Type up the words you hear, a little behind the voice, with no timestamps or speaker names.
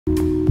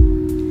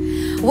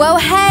Well,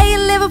 hey,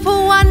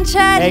 Liverpool One Church.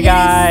 Hey,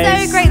 guys. It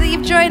is so great that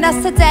you've joined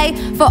us today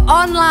for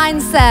online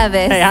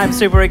service. Hey, I'm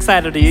super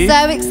excited. Are you?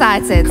 So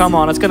excited. Come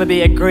on, it's going to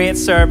be a great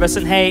service.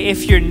 And hey,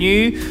 if you're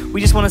new, we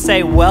just want to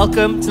say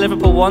welcome to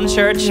Liverpool One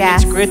Church.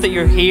 Yes. It's great that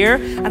you're here.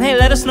 And hey,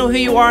 let us know who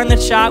you are in the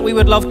chat. We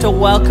would love to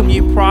welcome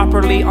you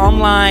properly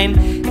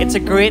online. It's a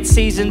great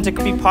season to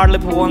be part of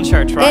Liverpool One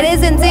Church, right? It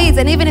is indeed.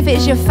 And even if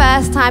it's your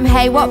first time,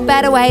 hey, what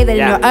better way than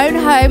in your own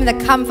home, the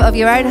comfort of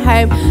your own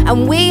home.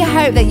 And we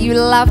hope that you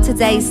love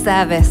today's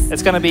service.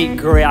 It's going to be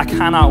great. I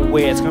cannot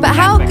wait. It's going to But be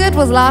how epic. good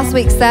was last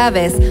week's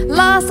service?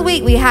 Last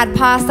week we had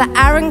Pastor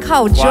Aaron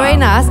Cole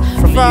join us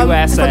from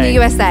the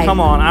USA. Come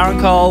on, Aaron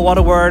Cole, what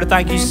a word.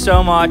 Thank you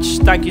so much.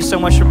 Thank you so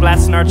much for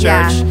blessing our church.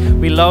 Yeah.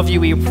 We love you.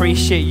 We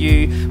appreciate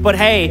you. But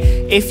hey,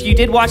 if you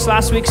did watch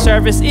last week's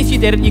service, if you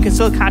didn't, you can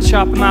still catch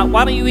up on that.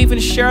 Why don't you even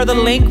share the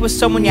link with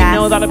someone you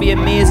know? That'll be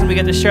amazing. We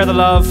get to share the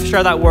love,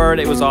 share that word.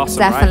 It was awesome.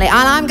 Definitely. Right?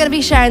 And I'm going to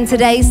be sharing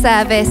today's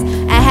service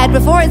ahead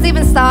before it's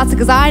even started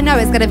because I know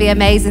it's going to be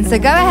amazing. So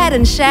go ahead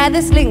and share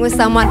this link with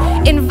someone.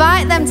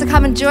 Invite them to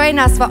come and join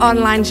us for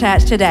online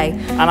church today.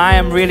 And I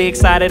am really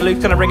excited. Luke's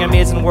going to bring an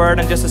amazing word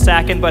in just a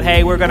second. But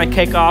hey, we're going to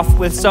kick off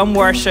with some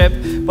worship.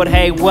 But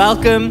hey,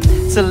 welcome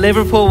to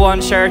Liverpool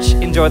One Church.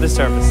 Enjoy the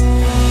service.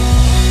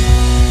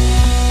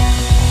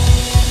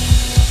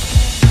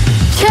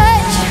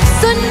 Church,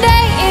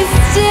 Sunday is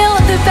still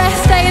the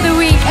best day of the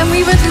week, and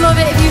we would love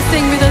it if you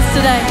sing with us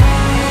today.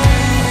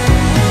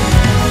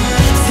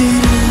 See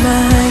the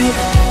light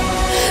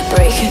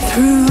breaking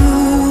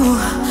through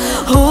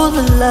all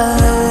the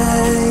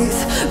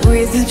lies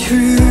with the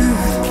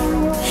truth.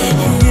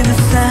 Hear the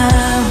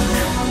sound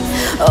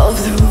of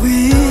the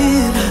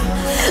wind,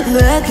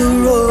 let the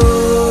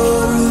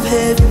roar of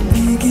heaven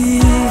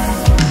begin.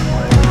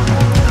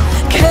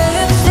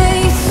 Can't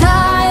stay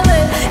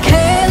silent,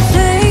 can't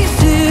stay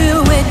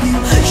still when you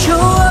show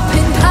up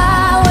in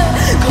power,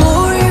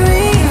 glory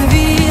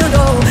revealed.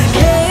 Oh,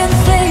 can't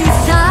stay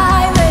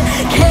silent,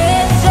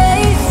 can't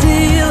stay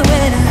still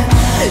when I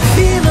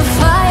feel the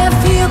fire,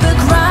 feel the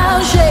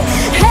ground shake.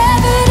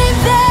 Heaven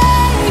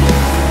invade,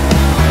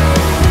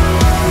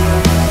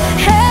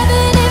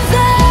 heaven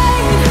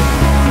invade.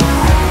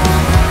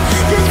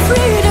 There's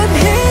freedom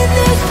in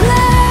this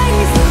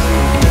place.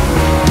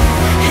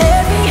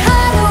 Every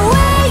heart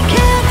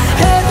awaken,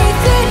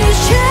 everything is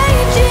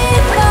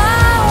changing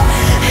now.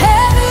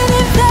 Heaven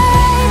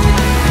invade.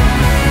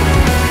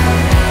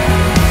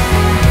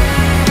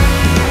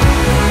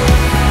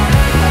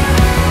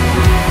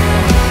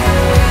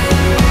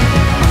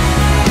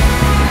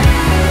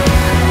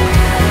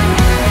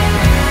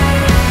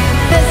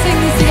 Let's sing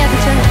this together,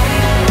 church.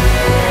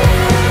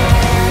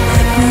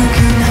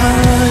 Broken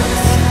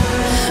hearts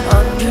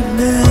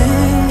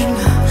undermine,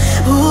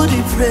 all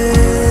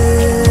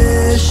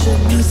depression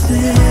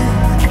within,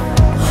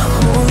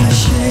 all the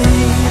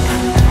shame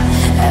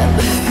and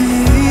the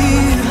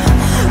fear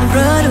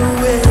run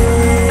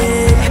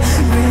away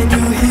when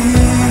you're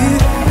here.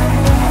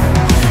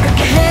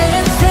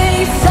 Can't stay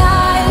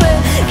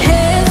silent,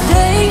 can't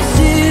stay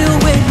still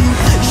when you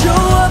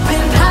show up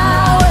in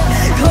power,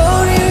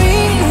 glory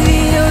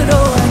revealed.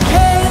 Oh, I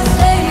can't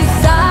stay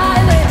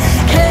silent,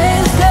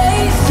 can't stay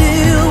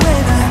still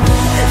when I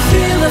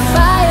feel the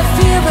fire,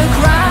 feel the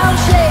ground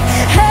shake.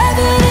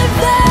 Heaven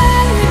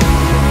invade.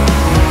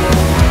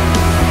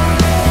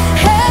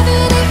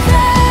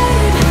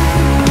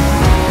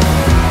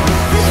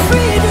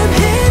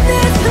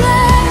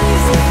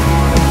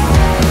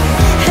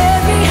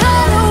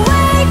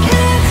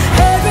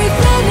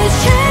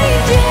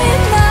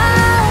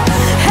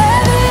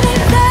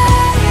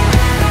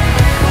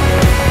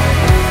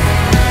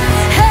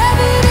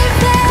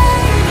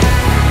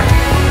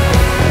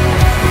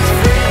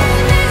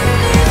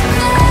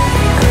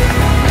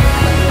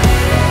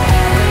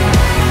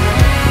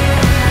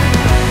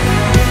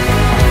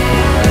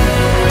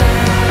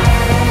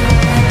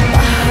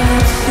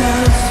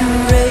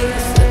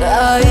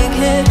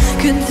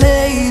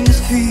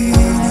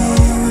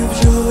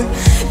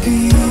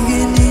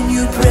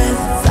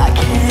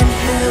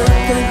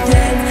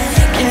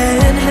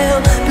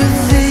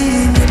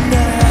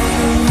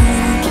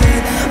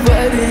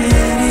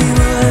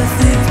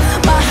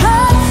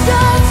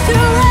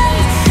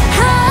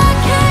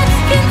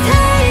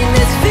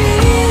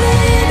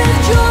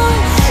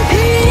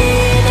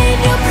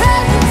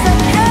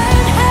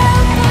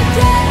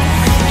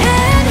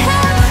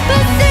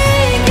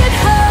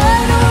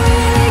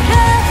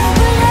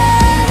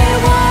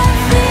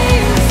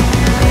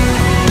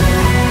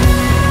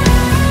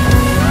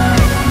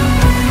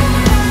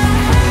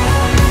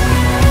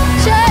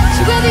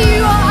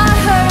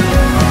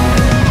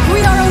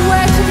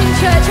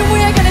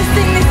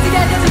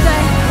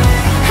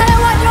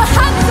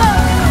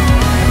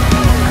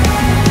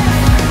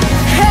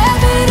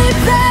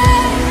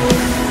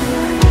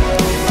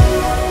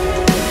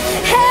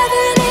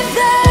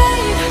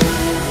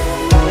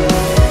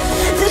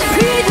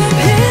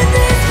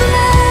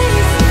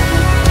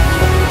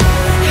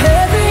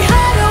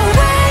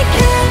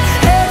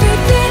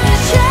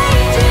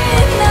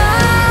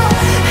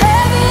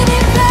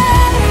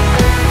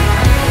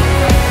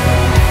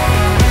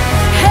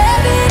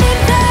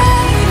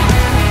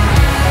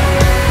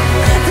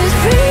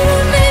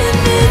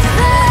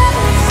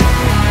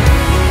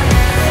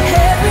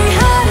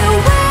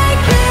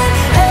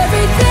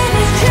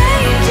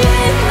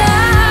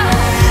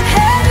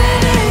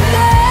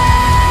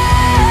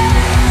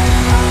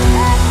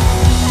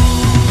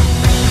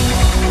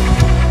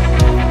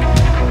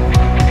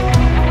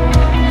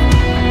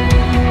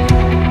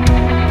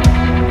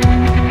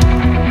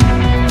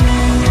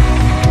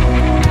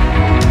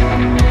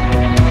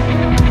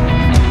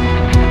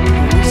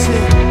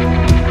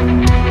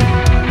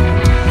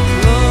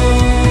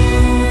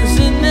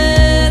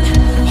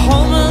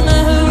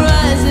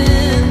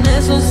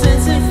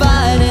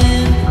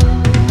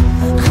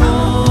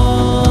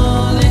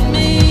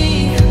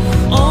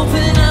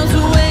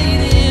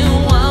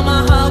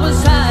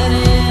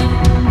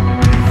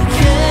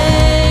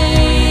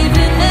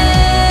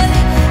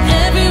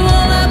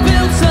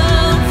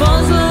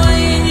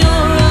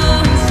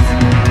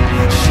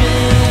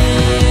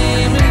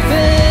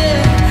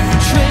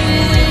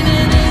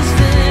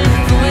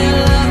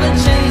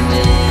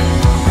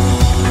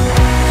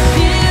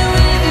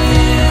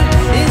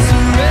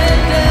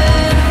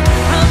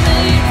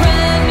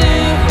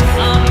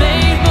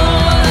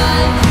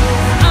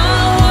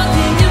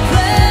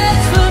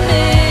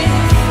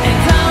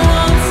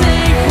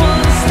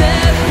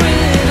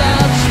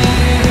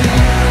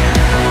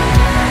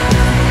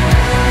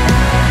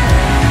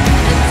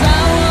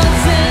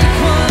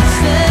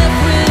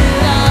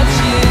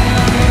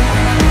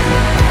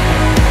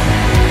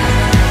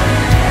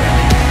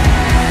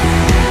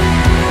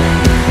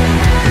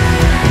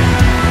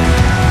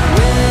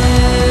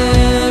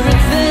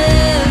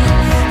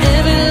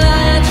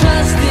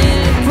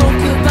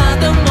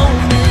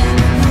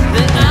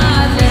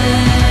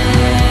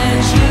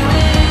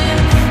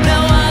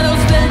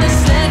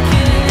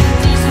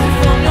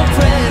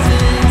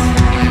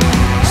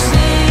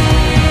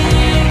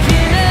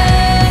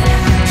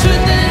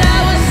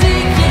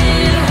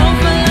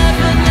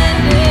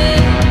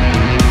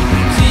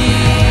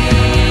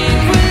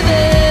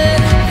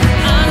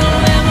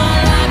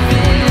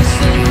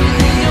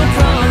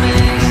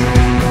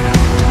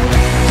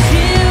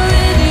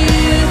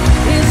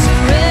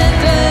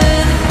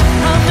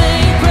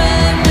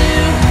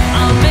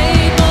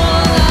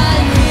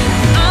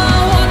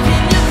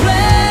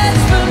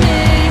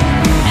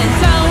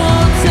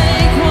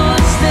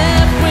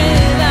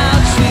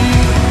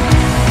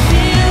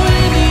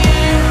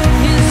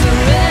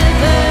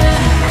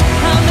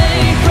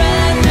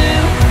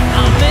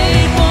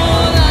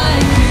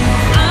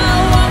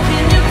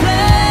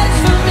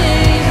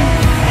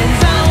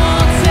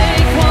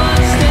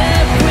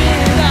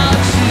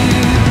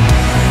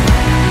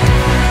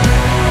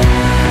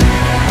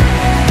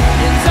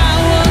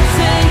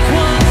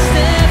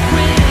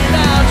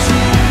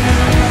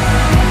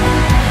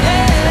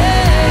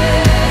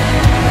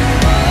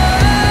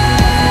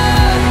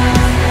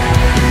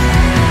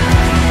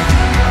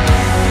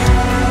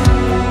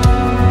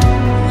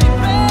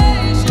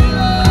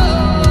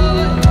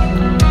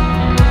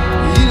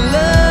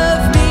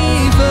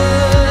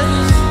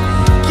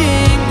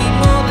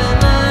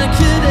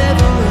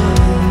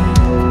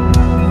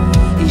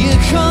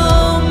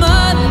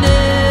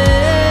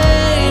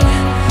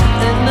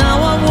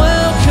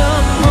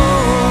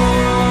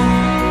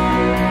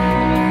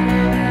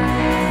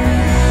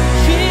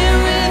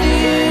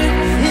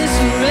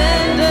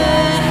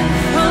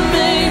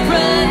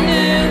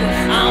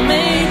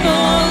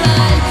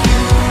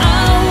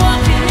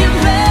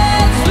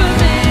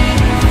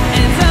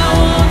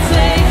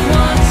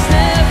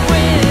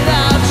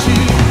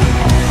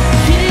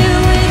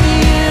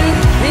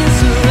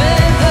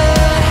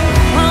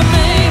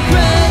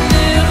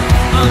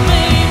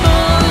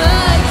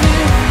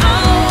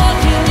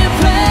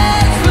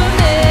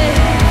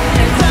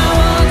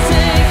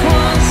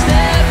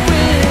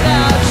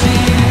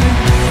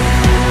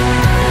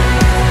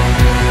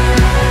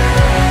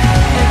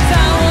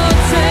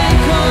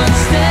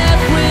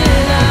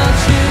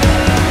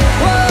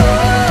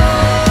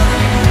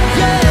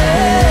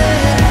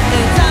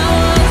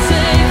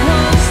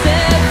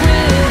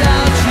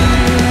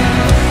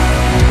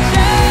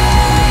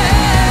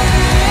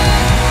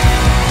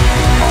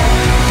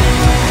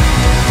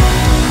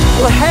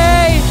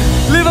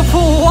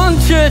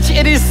 Church.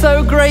 It is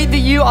so great that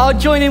you are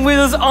joining with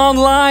us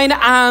online.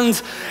 And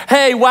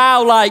hey,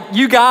 wow, like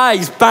you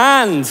guys,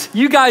 band,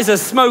 you guys are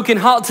smoking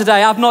hot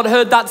today. I've not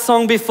heard that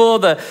song before,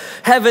 the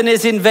Heaven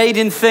is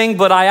Invading thing,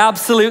 but I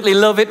absolutely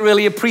love it.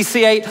 Really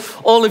appreciate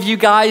all of you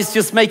guys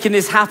just making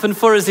this happen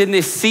for us in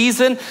this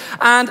season.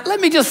 And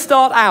let me just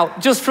start out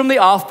just from the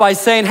off by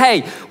saying,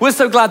 hey, we're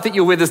so glad that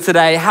you're with us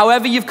today.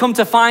 However you've come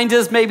to find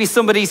us, maybe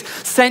somebody's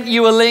sent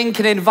you a link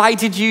and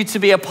invited you to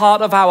be a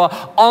part of our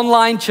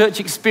online church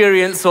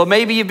experience, or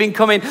maybe you've been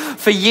coming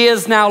for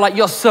years now, like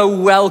you're so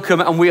welcome,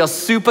 and we are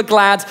super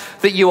glad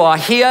that you are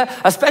here,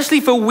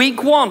 especially for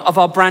week 1 of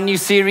our brand new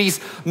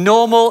series,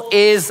 Normal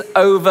is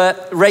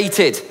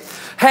Overrated.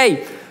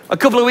 Hey, a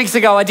couple of weeks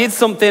ago I did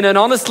something, and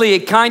honestly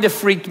it kind of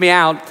freaked me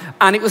out,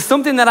 and it was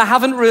something that I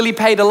haven't really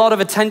paid a lot of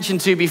attention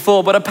to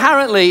before, but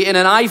apparently in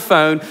an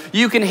iPhone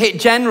you can hit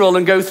general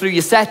and go through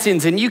your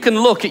settings and you can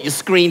look at your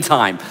screen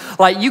time.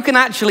 Like you can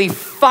actually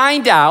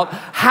find out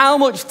how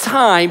much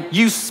time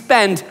you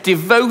spend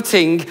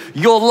devoting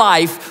your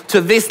life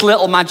to this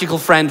little magical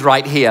friend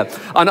right here.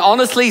 And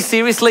honestly,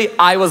 seriously,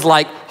 I was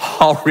like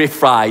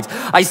horrified.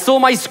 I saw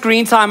my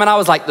screen time and I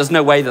was like, there's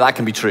no way that that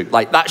can be true.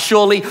 Like that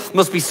surely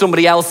must be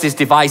somebody else's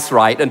device,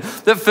 right? And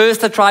at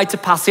first I tried to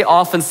pass it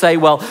off and say,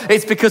 well,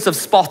 it's because of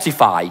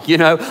Spotify, you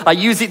know? I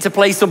use it to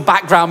play some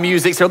background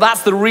music, so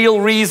that's the real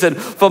reason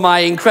for my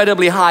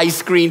incredibly high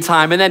screen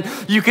time. And then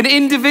you can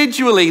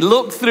individually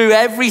look through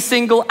every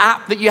single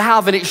app that you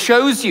have, and it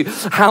shows you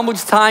how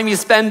much time you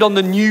spend on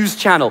the news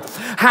channel,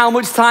 how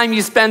much time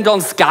you spend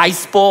on Sky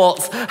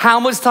Sports, how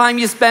much time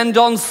you spend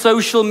on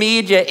social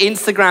media,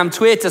 Instagram,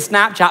 Twitter,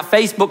 Snapchat,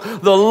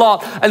 Facebook, the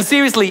lot. And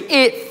seriously,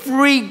 it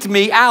freaked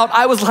me out.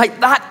 I was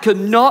like, that could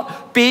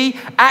not be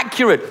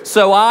accurate.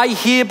 So I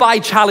hereby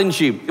challenge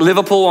you,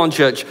 Liverpool One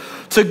Church,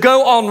 to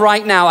go on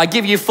right now. I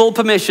give you full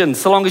permission,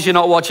 so long as you're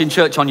not watching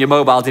church on your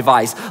mobile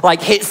device.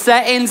 Like hit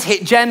settings,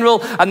 hit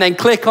general, and then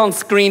click on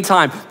screen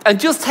time. And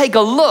just take a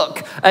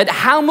look at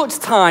how much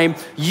time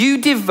you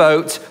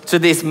devote to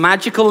this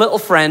magical little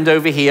friend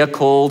over here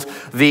called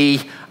the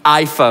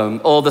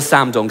iPhone or the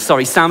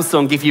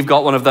Samsung, if you've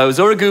got one of those,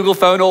 or a Google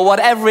phone or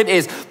whatever it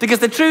is. Because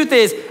the truth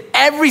is,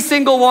 every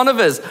single one of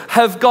us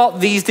have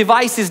got these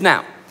devices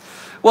now.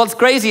 What's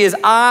crazy is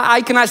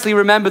I can actually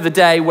remember the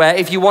day where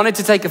if you wanted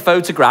to take a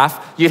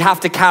photograph, you'd have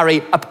to carry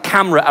a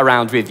camera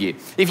around with you.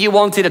 If you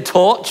wanted a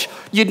torch,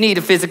 you'd need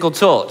a physical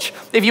torch.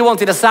 If you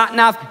wanted a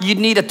sat-nav, you'd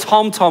need a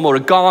TomTom or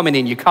a Garmin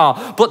in your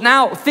car. But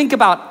now think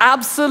about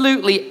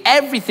absolutely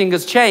everything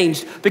has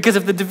changed because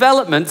of the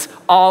development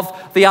of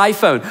the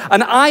iPhone.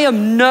 And I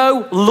am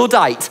no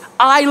Luddite.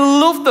 I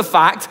love the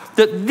fact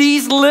that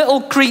these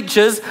little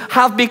creatures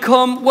have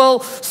become,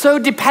 well, so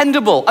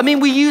dependable. I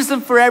mean, we use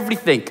them for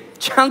everything.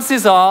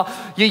 Chances are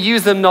you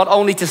use them not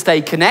only to stay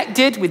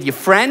connected with your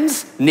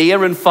friends,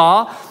 near and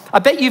far. I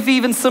bet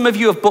some of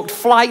you have booked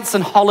flights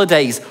and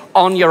holidays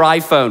on your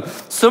iPhone.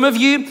 Some of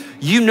you,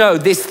 you know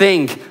this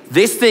thing.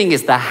 This thing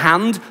is the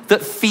hand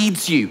that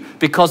feeds you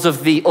because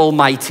of the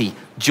almighty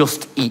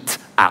Just Eat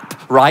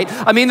app, right?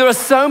 I mean, there are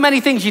so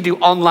many things you do: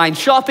 online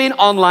shopping,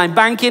 online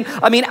banking.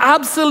 I mean,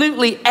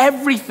 absolutely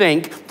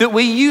everything that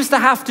we used to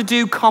have to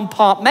do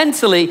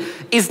compartmentally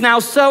is now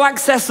so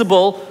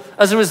accessible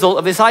as a result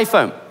of this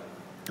iPhone.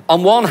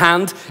 On one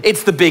hand,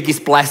 it's the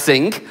biggest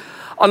blessing,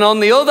 and on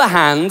the other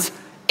hand,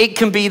 it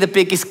can be the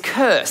biggest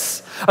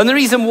curse. And the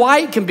reason why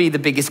it can be the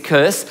biggest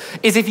curse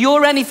is if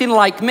you're anything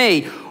like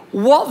me,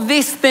 what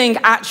this thing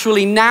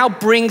actually now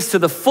brings to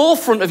the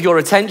forefront of your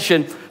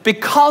attention,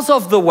 because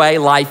of the way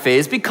life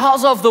is,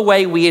 because of the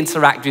way we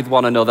interact with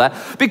one another,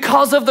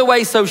 because of the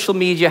way social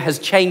media has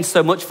changed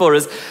so much for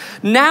us,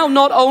 now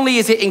not only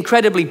is it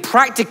incredibly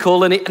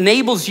practical and it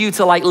enables you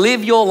to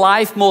live your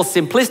life more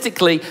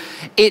simplistically,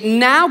 it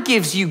now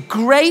gives you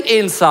great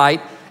insight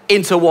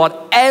into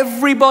what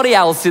everybody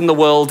else in the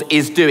world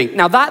is doing.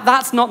 Now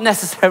that's not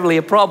necessarily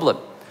a problem.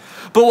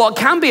 But what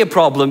can be a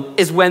problem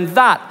is when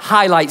that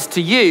highlights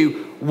to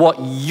you what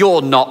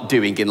you're not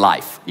doing in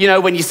life. You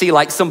know, when you see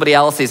somebody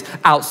else is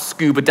out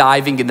scuba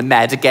diving in the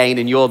Med again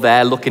and you're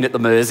there looking at the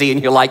Mersey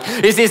and you're like,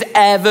 is this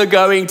ever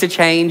going to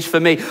change for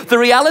me? The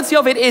reality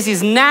of it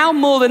is now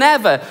more than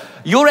ever,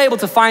 you're able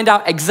to find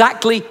out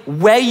exactly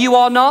where you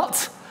are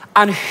not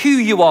and who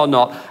you are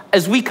not,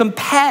 as we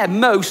compare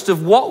most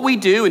of what we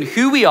do and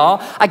who we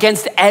are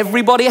against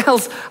everybody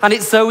else. And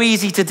it's so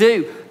easy to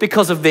do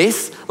because of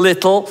this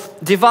little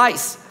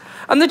device.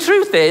 And the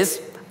truth is,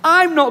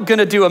 I'm not going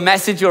to do a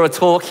message or a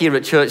talk here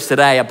at church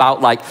today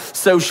about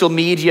social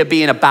media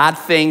being a bad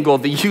thing or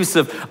the use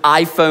of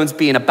iPhones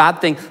being a bad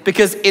thing,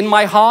 because in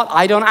my heart,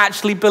 I don't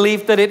actually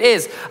believe that it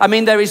is. I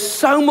mean, there is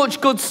so much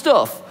good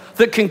stuff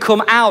that can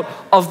come out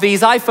of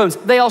these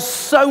iPhones. They are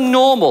so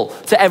normal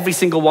to every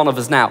single one of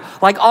us now.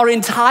 Our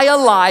entire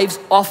lives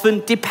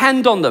often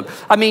depend on them.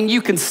 I mean,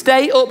 you can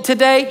stay up to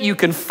date, you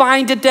can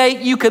find a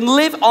date, you can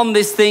live on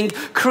this thing,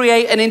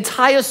 create an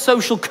entire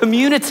social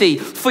community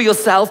for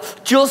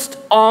yourself just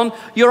on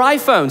your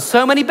iPhone.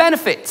 So many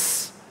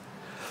benefits.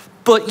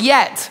 But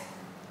yet,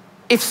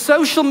 if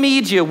social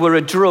media were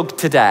a drug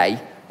today,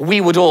 we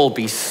would all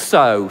be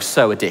so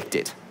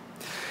addicted.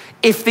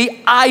 If the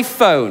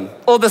iPhone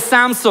or the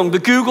Samsung, the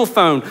Google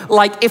phone,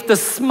 like if the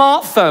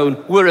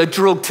smartphone were a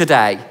drug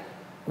today,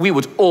 we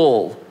would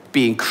all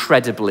be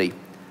incredibly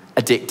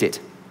addicted.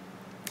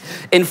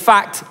 In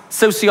fact,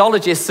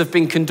 sociologists have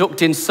been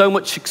conducting so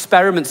much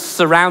experiments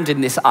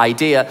surrounding this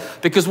idea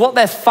because what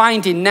they're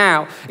finding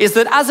now is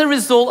that as a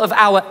result of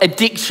our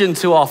addiction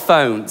to our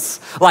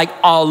phones, like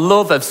our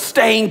love of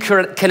staying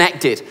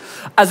connected,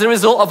 as a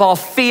result of our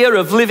fear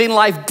of living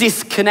life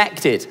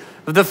disconnected,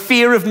 the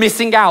fear of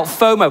missing out,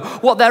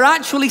 FOMO, what they're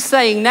actually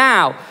saying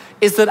now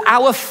is that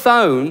our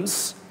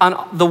phones and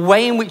the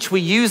way in which we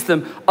use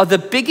them are the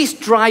biggest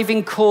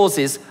driving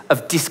causes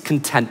of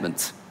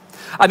discontentment.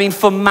 I mean,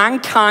 for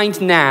mankind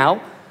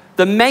now,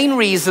 the main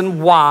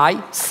reason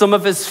why some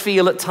of us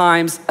feel at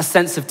times a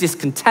sense of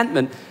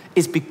discontentment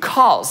is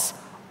because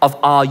of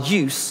our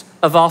use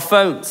of our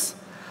phones.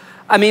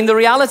 I mean, the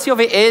reality of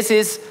it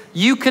is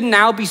you can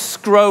now be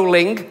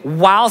scrolling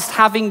whilst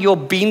having your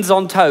beans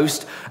on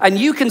toast, and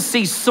you can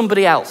see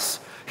somebody else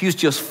who's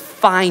just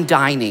fine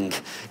dining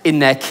in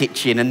their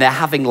kitchen, and they're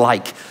having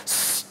like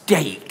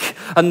steak,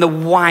 and the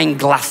wine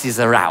glasses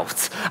are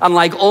out, and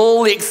like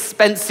all the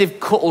expensive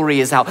cutlery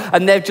is out,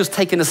 and they've just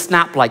taken a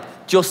snap, like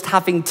just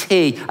having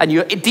tea, and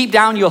you're deep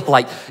down you're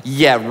like,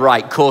 yeah,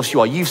 right, of course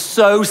you are. You've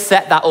so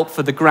set that up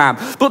for the gram.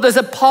 But there's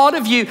a part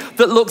of you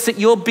that looks at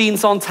your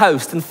beans on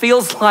toast and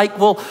feels like,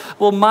 well,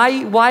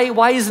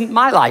 why isn't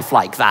my life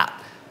like that?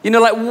 You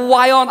know, like,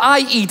 why aren't I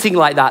eating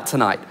like that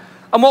tonight?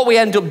 And what we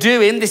end up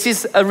doing, this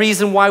is a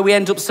reason why we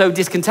end up so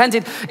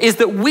discontented, is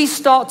that we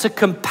start to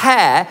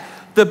compare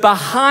the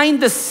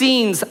behind the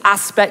scenes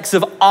aspects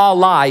of our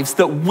lives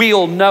that we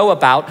all know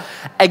about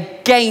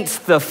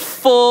against the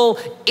full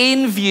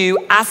in view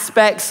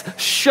aspects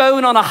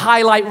shown on a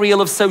highlight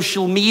reel of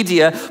social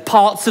media,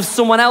 parts of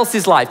someone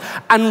else's life.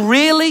 And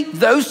really,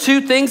 those two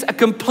things are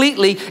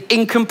completely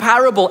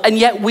incomparable, and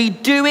yet we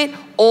do it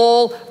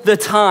all the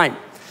time.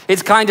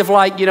 It's kind of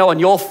like, you know, on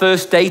your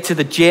first day to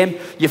the gym,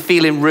 you're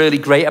feeling really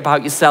great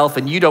about yourself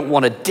and you don't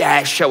want to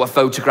dare show a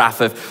photograph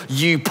of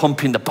you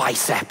pumping the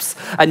biceps.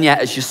 And yet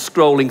as you're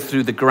scrolling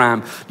through the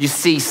gram, you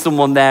see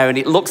someone there and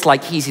it looks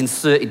like he's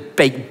inserted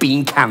baked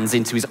bean cans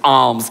into his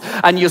arms.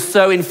 And you're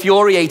so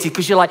infuriated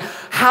because you're like,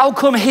 how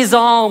come his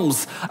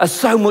arms are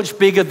so much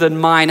bigger than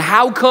mine?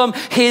 How come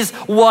his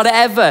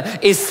whatever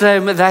is so,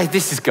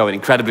 this is going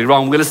incredibly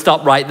wrong. I'm going to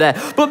stop right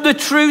there. But the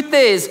truth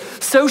is,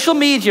 social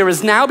media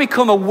has now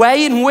become a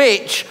way in which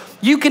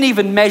you can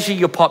even measure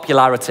your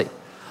popularity.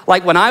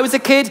 Like when I was a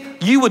kid,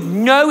 you would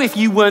know if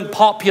you weren't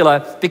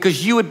popular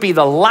because you would be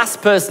the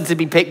last person to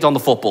be picked on the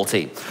football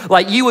team.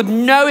 Like you would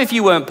know if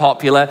you weren't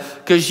popular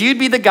because you'd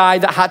be the guy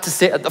that had to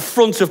sit at the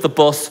front of the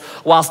bus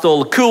whilst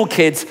all the cool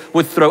kids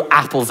would throw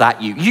apples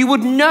at you. You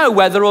would know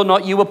whether or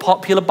not you were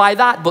popular by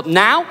that. But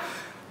now,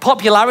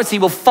 popularity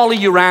will follow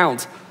you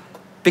around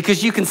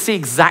because you can see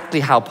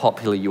exactly how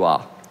popular you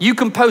are. You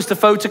can post a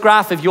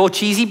photograph of your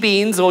cheesy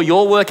beans or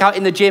your workout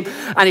in the gym,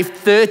 and if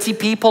 30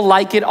 people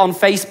like it on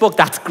Facebook,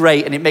 that's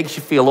great, and it makes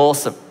you feel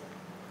awesome.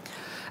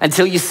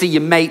 Until you see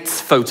your mate's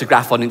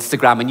photograph on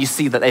Instagram and you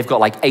see that they've got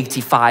like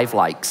 85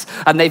 likes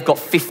and they've got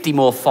 50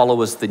 more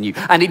followers than you,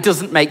 and it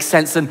doesn't make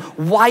sense. And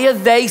why are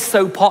they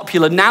so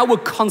popular? Now we're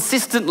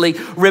consistently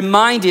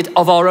reminded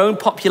of our own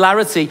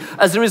popularity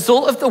as a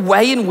result of the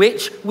way in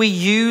which we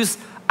use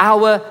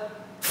our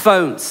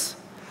phones.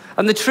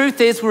 And the truth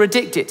is, we're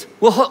addicted,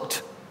 we're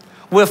hooked.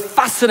 We're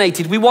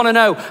fascinated. We want to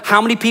know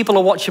how many people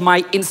are watching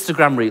my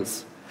Instagram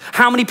reels.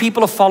 How many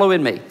people are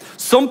following me?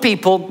 Some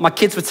people, my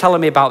kids were telling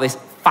me about this,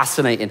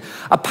 fascinating.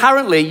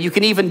 Apparently, you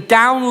can even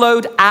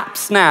download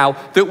apps now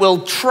that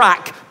will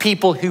track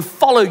people who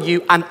follow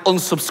you and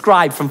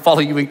unsubscribe from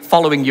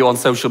following you on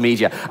social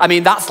media. I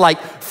mean, that's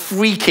like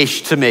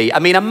freakish to me. I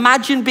mean,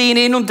 imagine being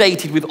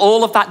inundated with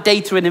all of that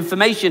data and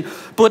information,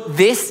 but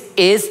this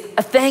is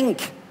a thing.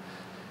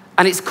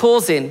 And it's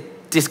causing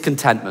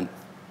discontentment.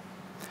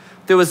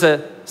 There was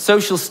a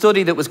social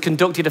study that was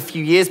conducted a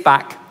few years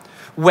back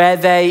where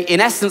they, in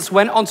essence,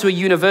 went onto a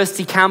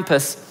university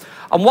campus,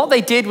 and what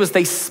they did was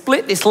they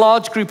split this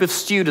large group of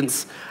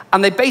students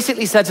and they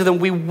basically said to them,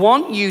 we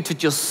want you to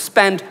just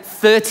spend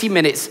 30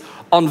 minutes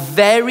on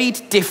varied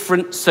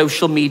different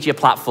social media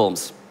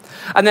platforms.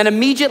 And then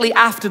immediately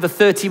after the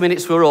 30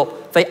 minutes were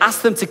up, they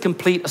asked them to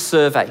complete a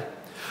survey.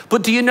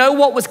 But do you know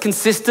what was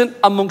consistent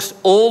amongst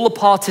all the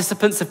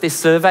participants of this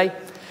survey?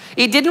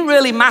 It didn't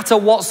really matter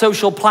what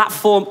social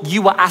platform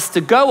you were asked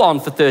to go on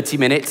for 30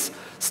 minutes,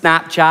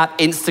 Snapchat,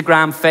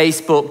 Instagram,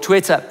 Facebook,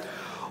 Twitter.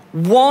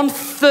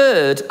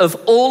 1/3 of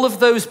all of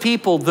those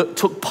people that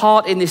took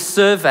part in this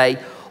survey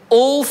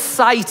all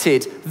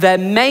cited their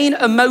main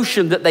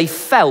emotion that they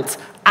felt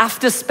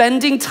after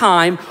spending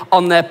time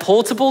on their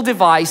portable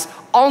device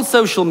on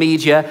social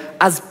media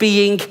as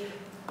being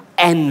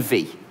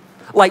envy.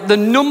 Like the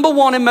number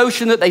one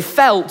emotion that they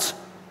felt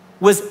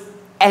was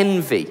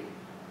envy.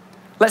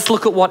 Let's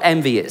look at what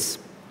envy is.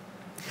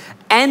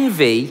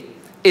 Envy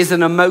is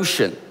an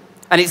emotion,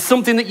 and it's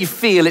something that you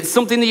feel, it's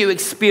something that you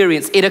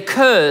experience. It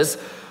occurs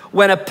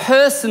when a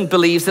person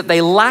believes that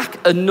they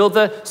lack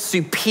another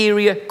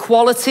superior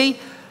quality,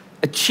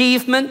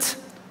 achievement,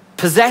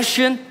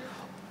 possession,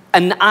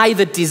 and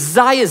either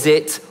desires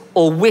it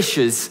or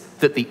wishes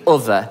that the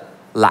other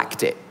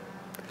lacked it.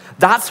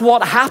 That's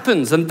what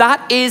happens, and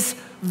that is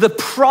the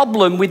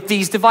problem with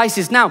these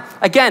devices. Now,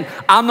 again,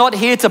 I'm not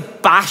here to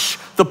bash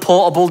the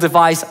portable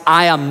device.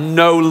 I am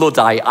no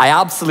Luddite. I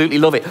absolutely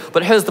love it.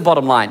 But here's the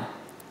bottom line.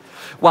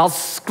 While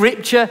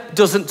Scripture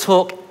doesn't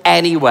talk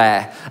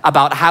anywhere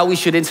about how we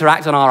should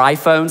interact on our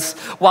iPhones,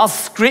 while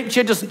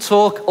Scripture doesn't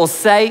talk or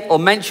say or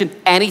mention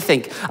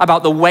anything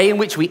about the way in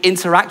which we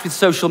interact with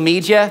social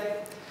media,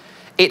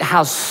 it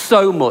has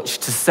so much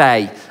to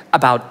say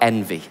about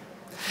envy.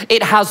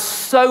 It has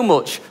so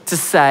much to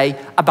say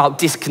about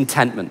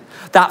discontentment,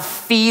 that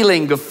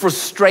feeling of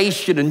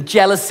frustration and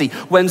jealousy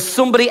when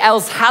somebody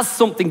else has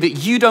something that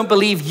you don't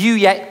believe you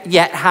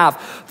yet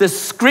have. The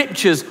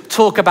Scriptures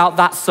talk about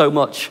that so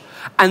much.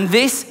 And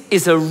this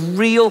is a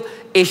real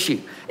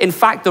issue. In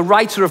fact, the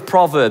writer of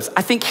Proverbs,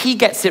 I think he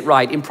gets it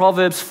right in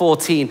Proverbs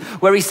 14,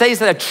 where he says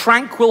that a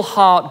tranquil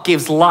heart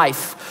gives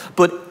life,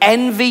 but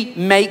envy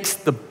makes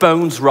the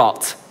bones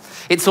rot.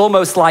 It's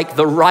almost like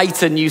the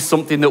writer knew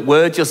something that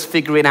we're just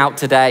figuring out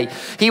today.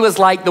 He was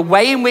like, the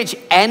way in which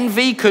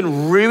envy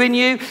can ruin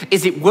you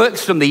is it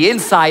works from the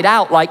inside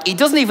out. Like, he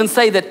doesn't even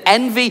say that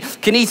envy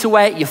can eat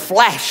away at your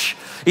flesh.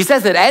 He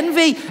says that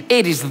envy,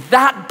 it is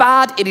that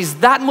bad, it is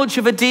that much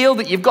of a deal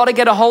that you've got to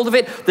get a hold of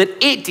it, that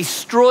it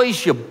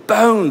destroys your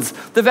bones,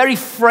 the very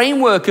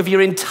framework of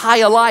your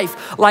entire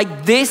life.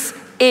 Like, this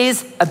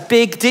is a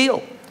big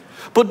deal.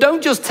 But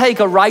don't just take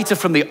a writer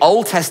from the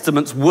Old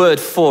Testament's word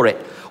for it.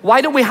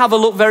 Why don't we have a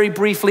look very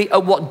briefly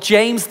at what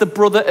James, the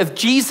brother of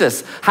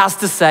Jesus, has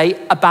to say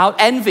about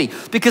envy?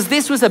 Because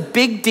this was a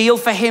big deal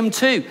for him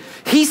too.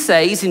 He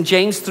says in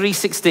James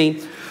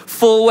 3:16,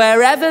 "For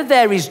wherever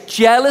there is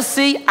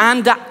jealousy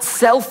and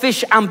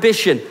selfish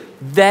ambition,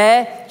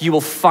 there you will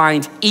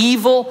find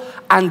evil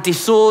and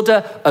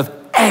disorder of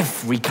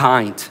every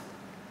kind."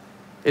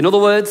 In other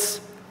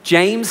words,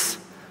 James,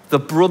 the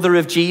brother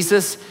of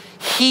Jesus,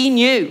 he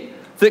knew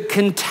that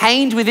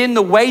contained within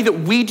the way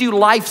that we do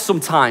life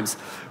sometimes,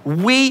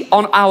 we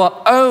on our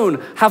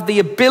own have the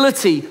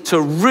ability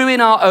to ruin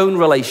our own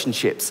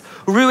relationships,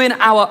 ruin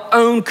our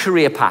own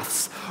career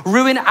paths,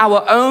 ruin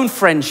our own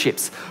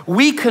friendships.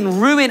 We can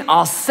ruin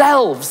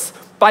ourselves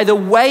by the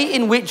way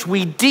in which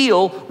we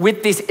deal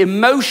with this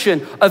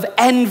emotion of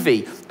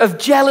envy, of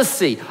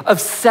jealousy, of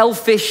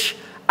selfish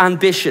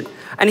ambition.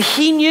 And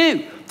he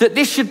knew that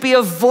this should be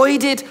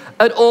avoided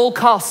at all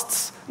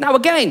costs. Now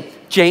again,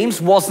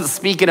 James wasn't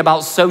speaking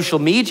about social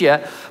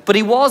media, but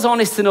he was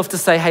honest enough to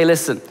say, hey,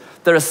 listen,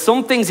 there are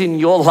some things in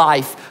your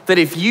life that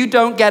if you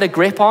don't get a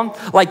grip on,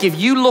 like if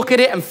you look at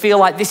it and feel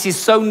like this is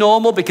so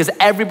normal because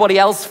everybody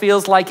else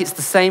feels like it's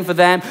the same for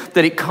them,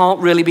 that it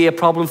can't really be a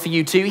problem for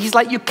you too. He's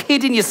like, you're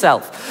kidding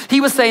yourself. He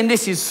was saying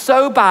this is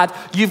so bad,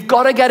 you've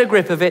got to get a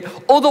grip of it.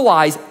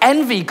 Otherwise,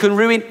 envy can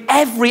ruin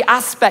every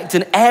aspect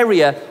and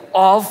area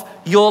of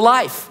your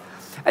life.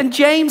 And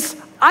James,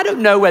 I don't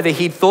know whether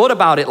he'd thought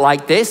about it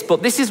like this,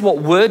 but this is what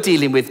we're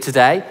dealing with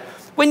today.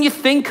 When you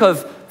think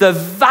of the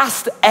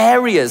vast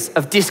areas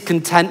of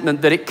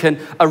discontentment that it can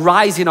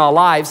arise in our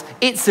lives,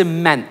 it's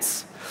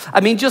immense.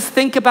 I mean, just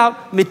think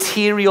about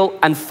material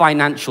and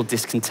financial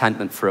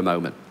discontentment for a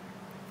moment.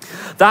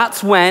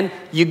 That's when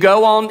you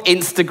go on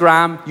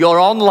Instagram, you're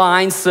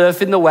online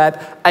surfing the web,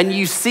 and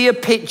you see a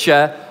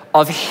picture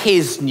of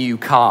his new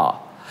car.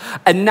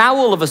 And now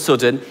all of a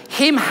sudden,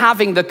 him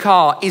having the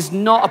car is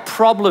not a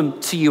problem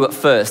to you at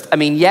first. I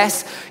mean,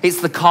 yes,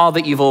 it's the car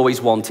that you've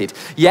always wanted.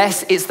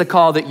 Yes, it's the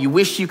car that you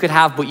wish you could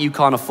have, but you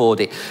can't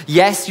afford it.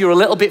 Yes, you're a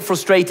little bit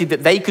frustrated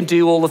that they can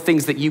do all the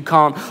things that you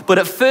can't. But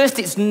at first,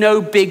 it's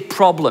no big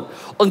problem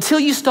until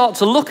you start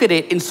to look at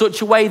it in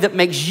such a way that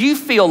makes you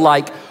feel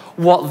like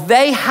what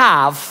they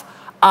have,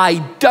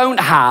 I don't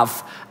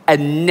have,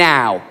 and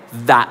now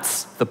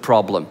that's the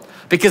problem.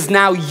 Because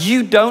now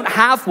you don't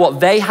have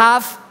what they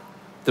have.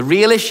 The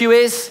real issue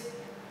is,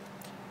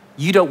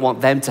 you don't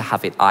want them to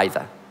have it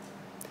either.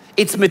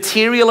 It's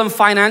material and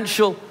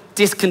financial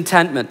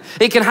discontentment.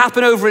 It can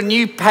happen over a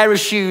new pair of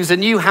shoes, a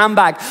new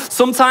handbag.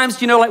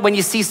 Sometimes, you know, like when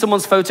you see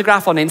someone's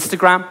photograph on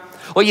Instagram,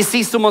 or you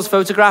see someone's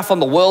photograph on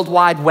the World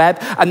Wide Web,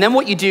 and then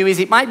what you do is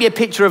it might be a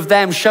picture of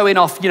them showing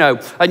off, you know,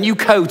 a new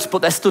coat,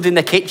 but they're stood in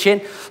the kitchen.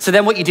 So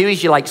then what you do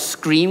is you like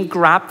screen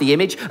grab the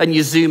image and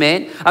you zoom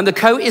in, and the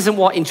coat isn't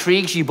what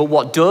intrigues you, but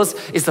what does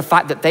is the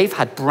fact that they've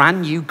had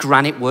brand new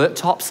granite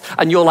worktops,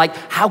 and you're like,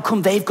 how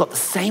come they've got the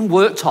same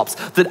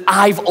worktops that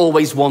I've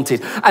always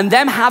wanted? And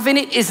them having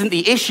it isn't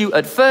the issue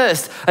at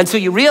first until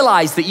you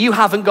realize that you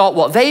haven't got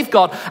what they've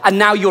got, and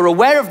now you're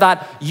aware of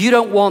that. You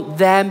don't want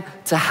them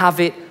to have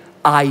it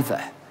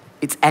either.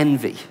 It's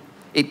envy.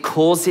 It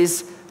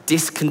causes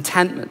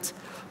discontentment.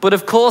 But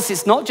of course,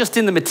 it's not just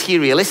in the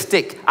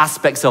materialistic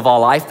aspects of our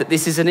life that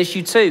this is an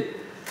issue too.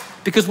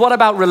 Because what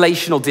about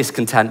relational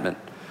discontentment?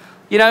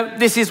 You know,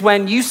 this is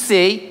when you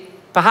see,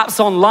 perhaps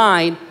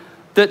online,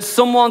 that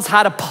someone's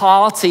had a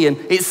party and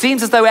it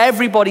seems as though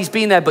everybody's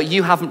been there, but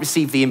you haven't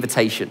received the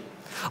invitation.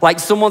 Like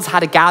someone's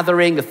had a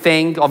gathering, a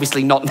thing,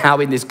 obviously not now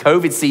in this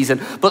COVID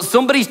season, but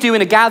somebody's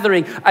doing a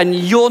gathering and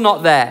you're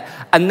not there.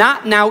 And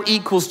that now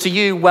equals to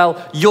you,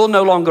 well, you're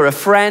no longer a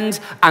friend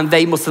and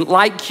they mustn't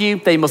like you,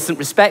 they mustn't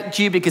respect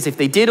you, because if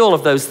they did all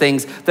of those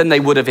things, then they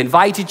would have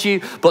invited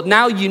you. But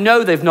now you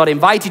know they've not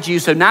invited you,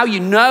 so now you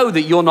know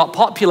that you're not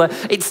popular.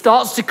 It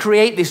starts to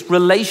create this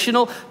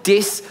relational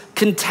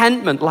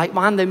discontentment. Like,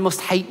 man, they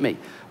must hate me.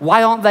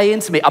 Why aren't they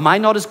into me? Am I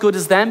not as good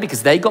as them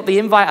because they got the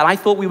invite and I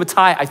thought we were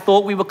tight, I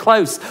thought we were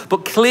close,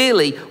 but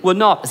clearly we're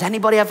not. Has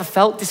anybody ever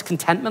felt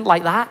discontentment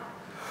like that?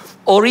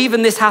 Or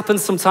even this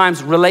happens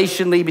sometimes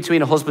relationally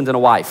between a husband and a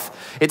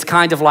wife. It's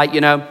kind of like, you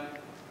know,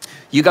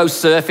 you go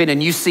surfing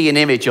and you see an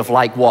image of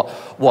like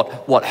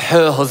what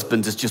her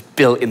husband has just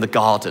built in the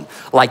garden,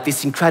 like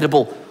this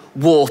incredible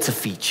water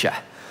feature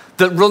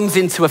that runs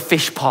into a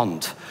fish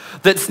pond,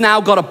 that's now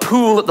got a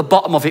pool at the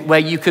bottom of it where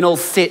you can all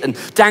sit and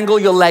dangle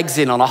your legs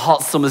in on a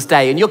hot summer's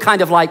day. And you're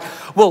kind of like,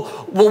 well,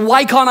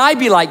 why can't I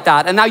be like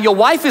that? And now your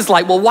wife is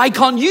like, well, why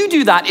can't you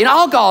do that in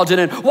our garden?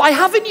 And why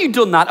haven't you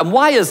done that? And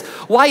why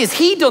has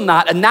he done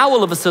that? And now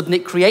all of a sudden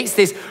it creates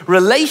this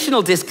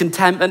relational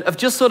discontentment of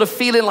just sort of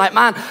feeling like,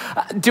 man,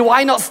 do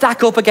I not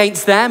stack up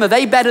against them? Are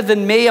they better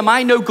than me? Am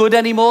I no good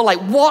anymore?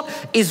 Like, what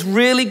is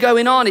really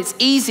going on? It's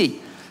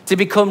easy to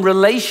become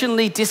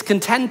relationally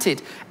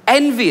discontented,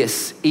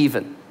 envious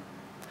even.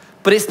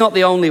 But it's not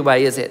the only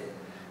way, is it?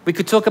 We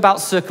could talk about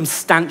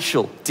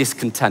circumstantial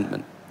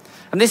discontentment.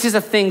 And this is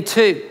a thing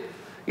too.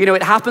 You know,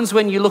 it happens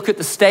when you look at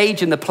the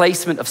stage and the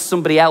placement of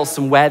somebody else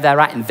and where they're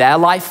at in their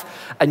life,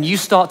 and you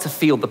start to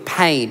feel the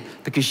pain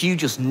because you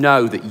just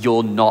know that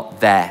you're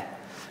not there.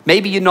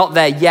 Maybe you're not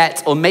there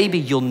yet, or maybe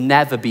you'll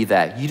never be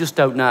there. You just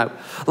don't know.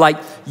 Like,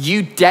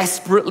 you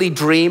desperately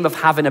dream of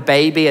having a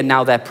baby and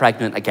now they're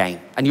pregnant again.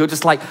 And you're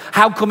just like,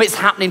 how come it's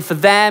happening for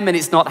them and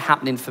it's not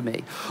happening for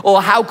me? Or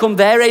how come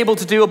they're able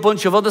to do a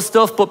bunch of other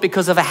stuff, but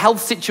because of a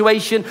health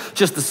situation,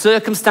 just the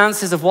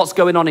circumstances of what's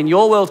going on in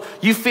your world,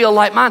 you feel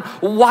like, man,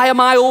 why am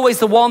I always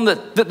the one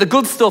that the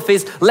good stuff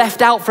is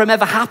left out from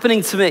ever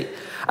happening to me?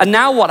 And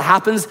now what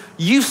happens?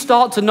 You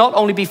start to not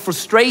only be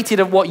frustrated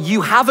at what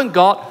you haven't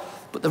got,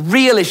 but the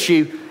real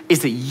issue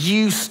is that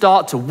you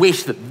start to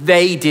wish that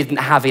they didn't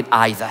have it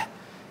either.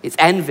 It's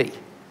envy,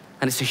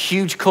 and it's a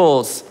huge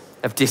cause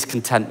of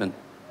discontentment.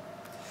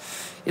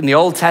 In the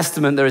Old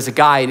Testament, there is a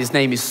guy, and his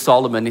name is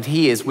Solomon, and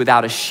he is,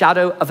 without a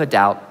shadow of a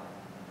doubt,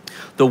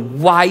 the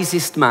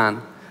wisest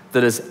man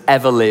that has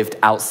ever lived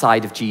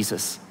outside of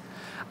Jesus.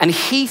 And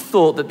he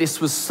thought that this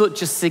was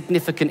such a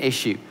significant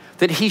issue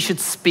that he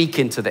should speak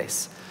into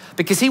this,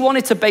 because he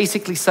wanted to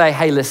basically say,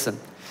 hey, listen,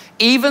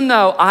 even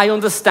though I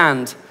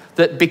understand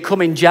that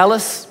becoming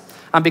jealous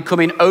and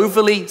becoming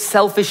overly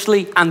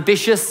selfishly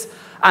ambitious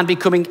and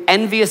becoming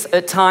envious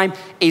at times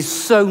is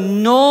so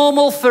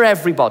normal for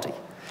everybody.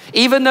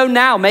 Even though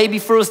now, maybe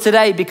for us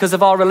today, because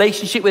of our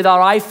relationship with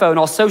our iPhone,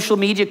 our social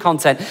media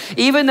content,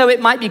 even though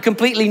it might be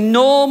completely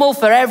normal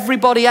for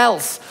everybody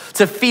else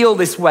to feel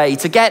this way,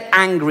 to get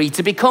angry,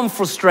 to become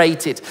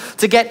frustrated,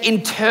 to get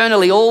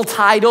internally all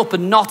tied up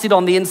and knotted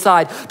on the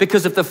inside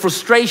because of the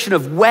frustration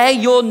of where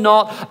you're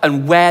not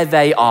and where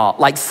they are.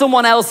 Like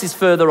someone else is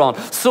further on,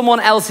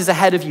 someone else is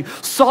ahead of you.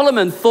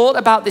 Solomon thought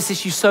about this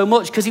issue so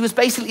much because he was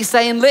basically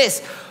saying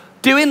this: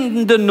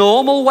 doing the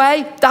normal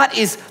way, that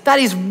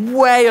is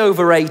way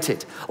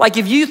overrated. Like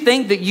if you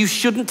think that you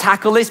shouldn't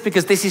tackle this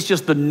because this is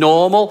just the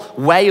normal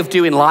way of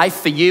doing life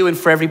for you and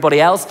for everybody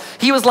else,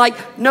 he was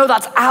like, no,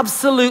 that's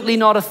absolutely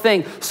not a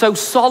thing. So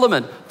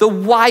Solomon, the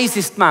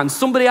wisest man,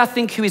 somebody I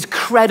think who is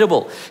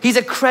credible, he's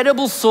a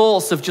credible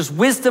source of just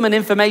wisdom and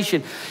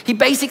information. He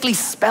basically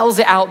spells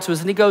it out to us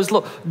and he goes,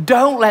 look,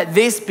 don't let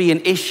this be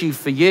an issue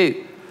for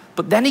you.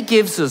 But then he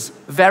gives us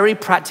very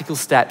practical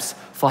steps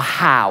for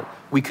how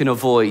we can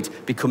avoid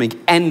becoming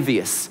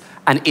envious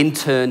and in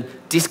turn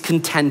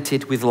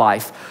discontented with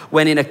life.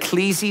 When in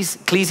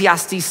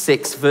Ecclesiastes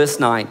 6 verse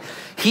 9,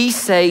 he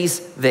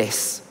says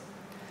this: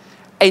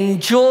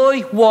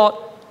 enjoy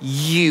what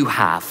you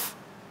have.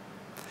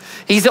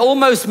 He's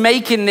almost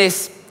making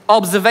this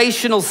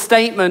observational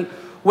statement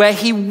where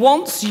he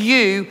wants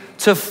you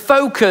to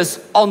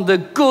focus on the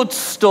good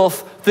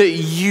stuff that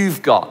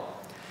you've got.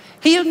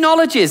 He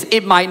acknowledges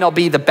it might not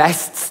be the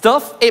best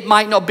stuff, it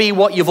might not be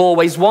what you've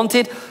always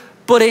wanted,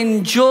 but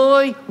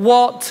enjoy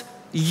what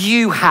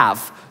you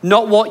have.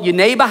 Not what your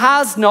neighbor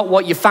has, not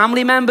what your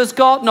family members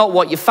got, not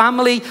what your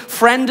family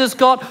friend has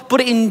got,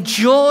 but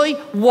enjoy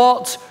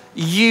what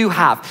you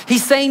have.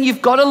 He's saying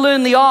you've got to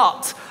learn the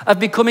art of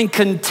becoming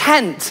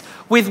content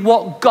with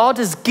what God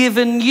has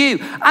given you.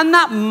 And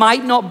that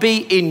might not be,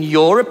 in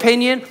your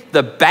opinion,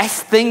 the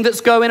best thing that's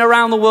going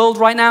around the world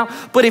right now.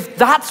 But if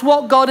that's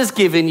what God has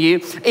given you,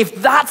 if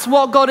that's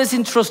what God has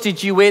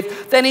entrusted you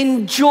with, then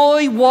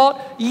enjoy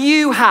what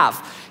you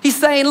have. He's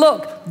saying,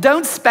 look,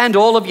 don't spend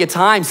all of your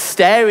time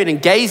staring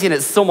and gazing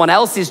at someone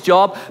else's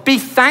job. Be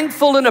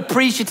thankful and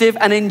appreciative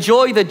and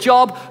enjoy the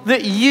job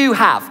that you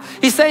have.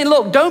 He's saying,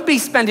 look, don't be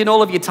spending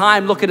all of your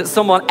time looking at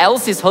someone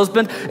else's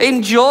husband.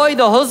 Enjoy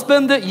the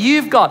husband that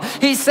you've got.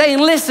 He's saying,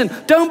 listen,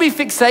 don't be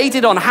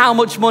fixated on how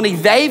much money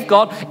they've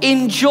got.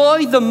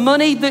 Enjoy the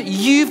money that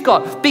you've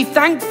got. Be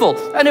thankful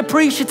and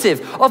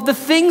appreciative of the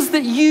things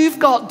that you've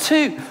got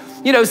too.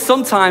 You know,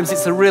 sometimes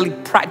it's a really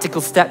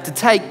practical step to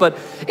take, but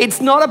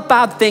it's not a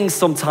bad thing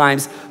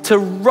sometimes to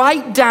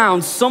write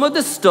down some of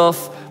the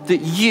stuff that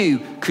you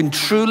can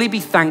truly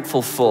be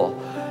thankful for.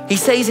 He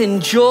says,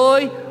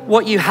 enjoy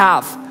what you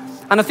have.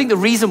 And I think the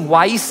reason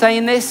why he's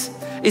saying this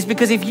is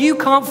because if you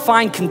can't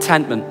find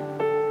contentment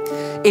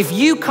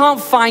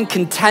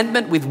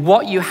with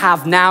what you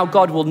have now,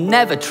 God will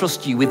never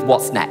trust you with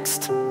what's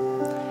next.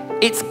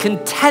 It's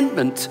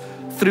contentment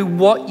through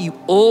what you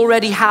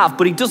already have.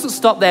 But he doesn't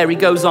stop there, he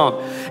goes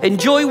on.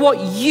 Enjoy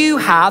what you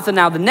have, and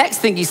now the next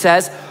thing he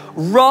says,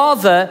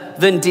 rather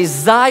than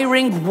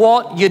desiring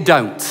what you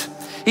don't.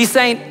 He's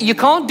saying you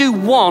can't do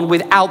one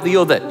without the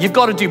other. You've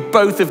got to do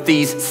both of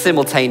these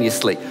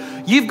simultaneously.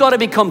 You've got to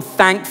become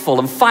thankful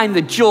and find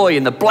the joy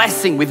and the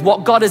blessing with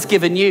what God has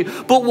given you.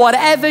 But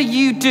whatever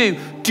you do,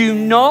 do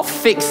not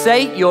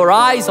fixate your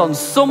eyes on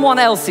someone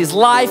else's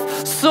life,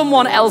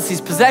 someone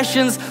else's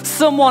possessions,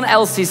 someone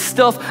else's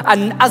stuff,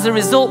 and as a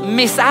result,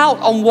 miss out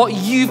on what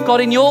you've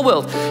got in your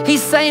world.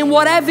 He's saying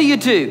whatever you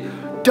do,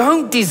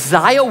 don't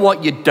desire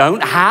what you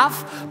don't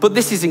have. But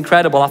this is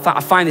incredible. I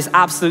find this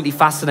absolutely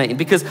fascinating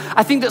because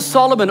I think that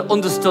Solomon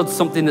understood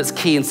something that's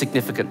key and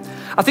significant.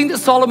 I think that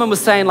Solomon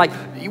was saying, like,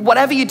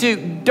 whatever you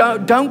do,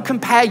 don't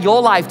compare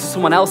your life to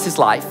someone else's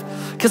life.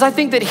 Because I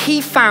think that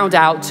he found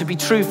out to be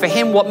true for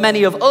him what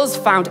many of us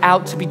found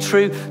out to be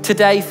true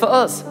today for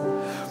us.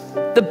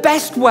 The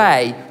best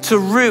way to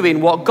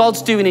ruin what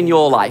God's doing in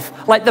your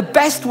life, like the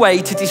best way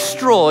to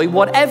destroy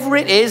whatever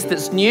it is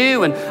that's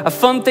new and a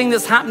fun thing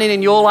that's happening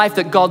in your life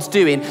that God's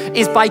doing,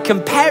 is by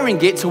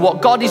comparing it to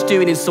what God is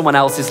doing in someone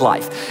else's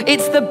life.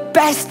 It's the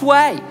best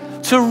way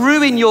to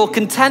ruin your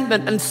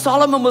contentment. And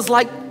Solomon was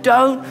like,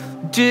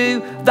 don't do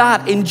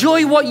that.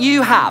 Enjoy what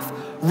you have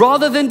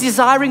rather than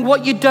desiring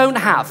what you don't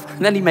have.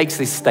 And then he makes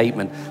this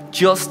statement,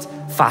 just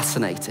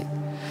fascinating.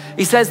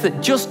 He says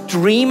that just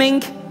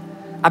dreaming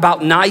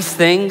about nice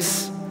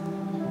things,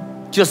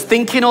 just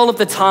thinking all of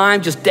the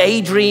time, just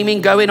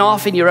daydreaming, going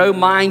off in your own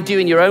mind,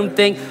 doing your own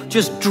thing,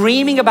 just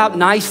dreaming about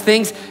nice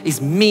things is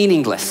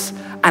meaningless.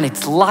 And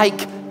it's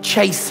like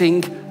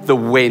chasing the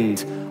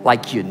wind,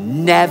 like you're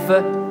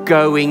never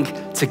going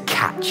to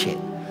catch it.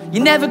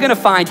 You're never going to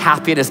find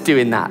happiness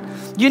doing that.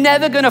 You're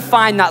never going to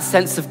find that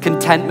sense of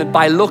contentment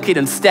by looking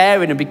and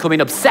staring and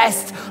becoming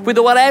obsessed with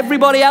what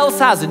everybody else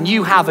has and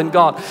you haven't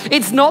got.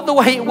 It's not the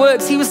way it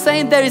works. He was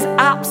saying there is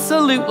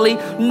absolutely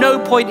no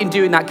point in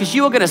doing that, because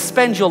you are going to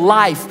spend your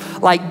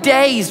life, like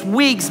days,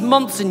 weeks,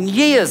 months, and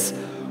years,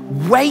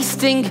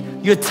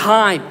 wasting your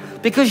time,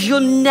 because you're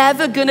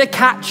never going to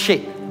catch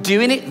it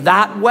doing it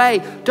that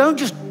way. Don't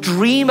just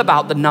dream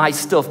about the nice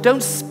stuff.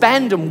 Don't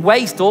spend and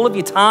waste all of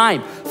your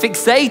time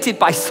fixated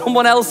by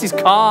someone else's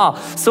car,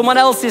 someone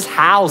else's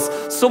house,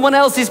 someone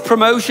else's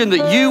promotion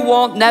that you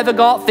want, never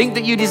got, think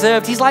that you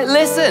deserved. He's like,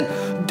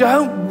 listen,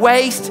 don't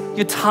waste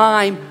your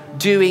time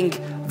doing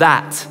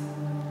that.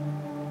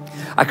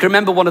 I can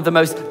remember one of the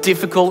most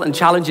difficult and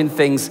challenging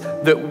things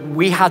that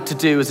we had to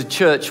do as a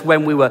church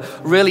when we were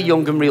really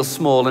young and real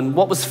small. And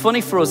what was funny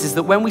for us is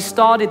that when we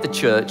started the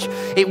church,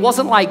 it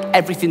wasn't like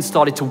everything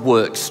started to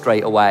work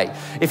straight away.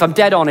 If I'm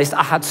dead honest,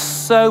 I had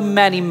so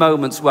many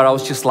moments where I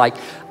was just like,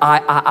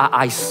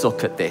 I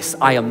suck at this.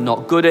 I am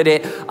not good at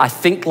it. I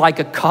think like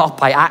a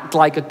cop. I act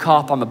like a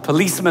cop. I'm a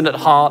policeman at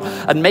heart.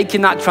 And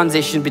making that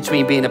transition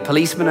between being a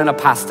policeman and a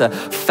pastor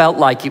felt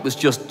like it was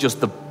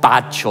just the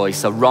bad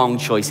choice, a wrong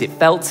choice. It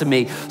felt to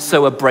me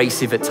so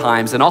abrasive at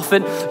times. And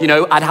often, you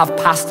know, I'd have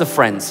pastor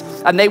friends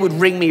and they would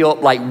ring me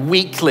up like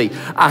weekly.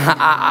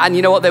 And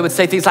you know what? They would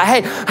say things like,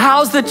 hey,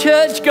 how's the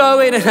church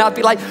going? And I'd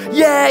be like,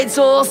 yeah, it's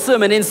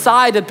awesome. And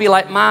inside I'd be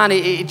like, man,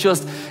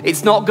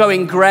 it's not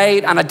going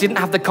great. And I didn't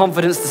have the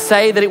confidence to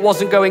say that it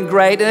wasn't going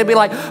great. And they'd be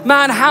like,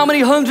 man, how many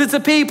hundreds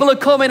of people are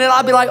coming? And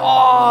I'd be like,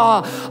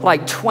 oh,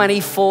 like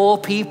 24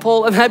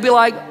 people. And they'd be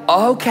like,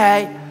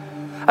 okay.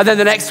 And then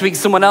the next week,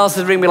 someone else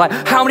would ring me like,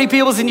 how many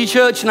people's in your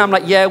church? And I'm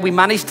like, yeah, we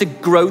managed to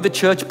grow the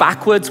church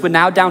backwards. We're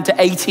now down to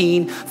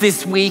 18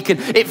 this week. And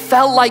it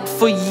felt like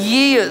for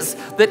years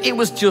that it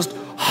was just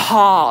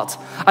hard.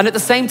 And at the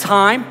same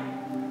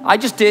time, I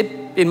just did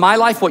in my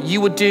life what you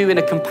would do in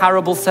a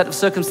comparable set of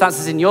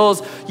circumstances in yours.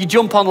 You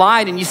jump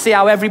online and you see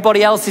how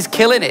everybody else is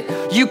killing it.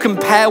 You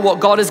compare what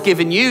God has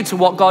given you to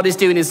what God is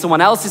doing in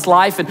someone else's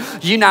life, and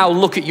you now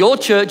look at your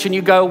church and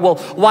you go, well,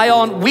 why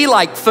aren't we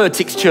like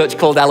Furtick's church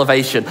called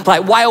Elevation?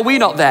 Like, why are we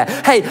not there?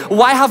 Hey,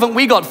 why haven't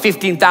we got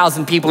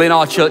 15,000 people in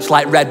our church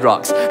like Red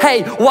Rocks?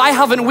 Hey, why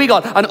haven't we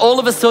got? And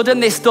all of a sudden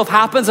this stuff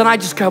happens and I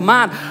just go,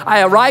 man,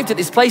 I arrived at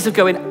this place of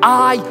going,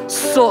 I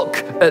suck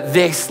at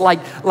this.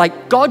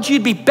 Like God,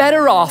 you'd be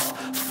better off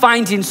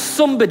finding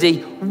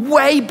somebody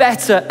way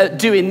better at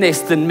doing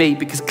this than me,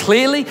 because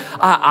clearly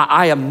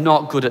I am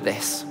not good at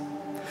this.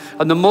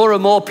 And the more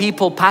and more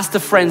people, pastor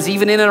friends,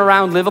 even in and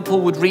around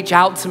Liverpool, would reach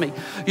out to me.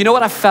 You know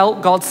what I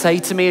felt God say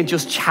to me and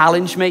just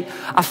challenge me?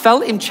 I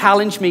felt him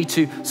challenge me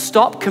to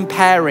stop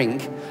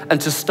comparing and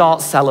to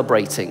start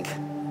celebrating.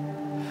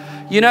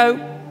 You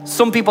know,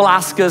 some people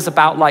ask us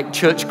about like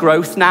church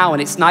growth now,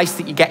 and it's nice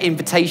that you get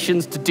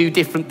invitations to do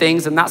different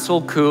things, and that's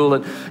all cool,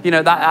 and you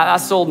know,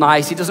 that's all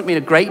nice. It doesn't mean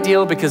a great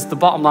deal, because the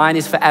bottom line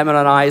is for Emma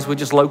and I is we're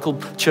just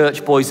local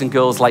church boys and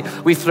girls. Like,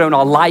 we've thrown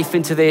our life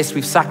into this,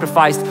 we've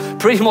sacrificed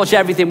pretty much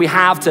everything we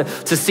have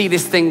to see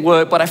this thing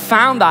work. But I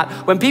found that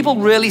when people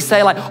really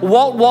say like,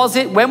 what was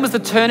it? When was the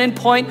turning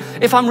point?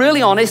 If I'm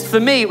really honest, for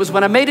me, it was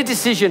when I made a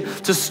decision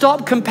to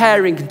stop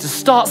comparing and to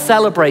start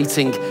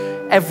celebrating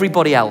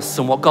everybody else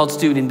and what God's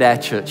doing in their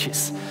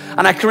churches.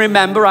 And I can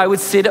remember I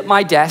would sit at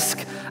my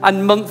desk,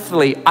 and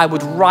monthly I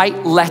would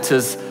write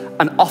letters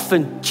and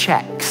often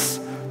checks.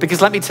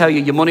 Because let me tell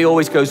you, your money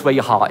always goes where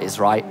your heart is,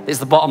 right? It's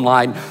the bottom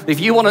line. If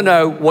you want to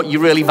know what you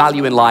really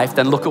value in life,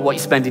 then look at what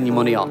you're spending your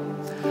money on.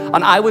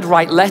 And I would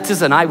write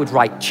letters and I would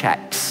write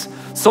checks.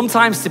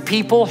 Sometimes to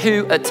people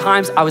who at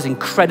times I was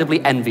incredibly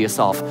envious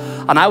of.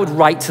 And I would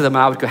write to them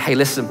and I would go, hey,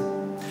 listen,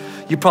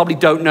 you probably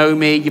don't know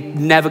me, you're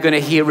never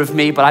gonna hear of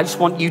me, but I just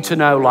want you to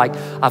know, like,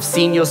 I've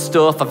seen your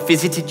stuff, I've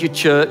visited your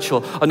church,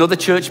 or another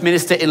church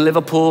minister in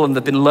Liverpool, and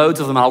there've been loads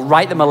of them. I'll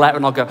write them a letter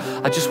and I'll go,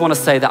 I just wanna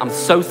say that I'm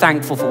so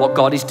thankful for what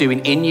God is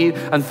doing in you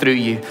and through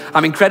you.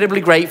 I'm incredibly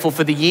grateful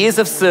for the years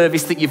of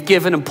service that you've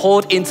given and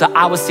poured into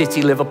our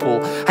city,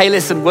 Liverpool. Hey,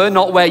 listen, we're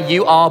not where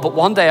you are, but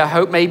one day I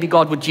hope maybe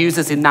God would use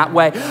us in that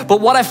way. But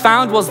what I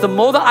found was the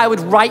more that I would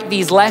write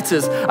these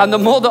letters and the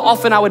more that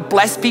often I would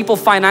bless people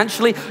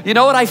financially, you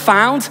know what I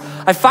found?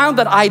 I found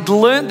that I'd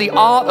learned the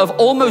art of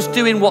almost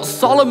doing what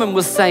Solomon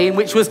was saying,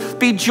 which was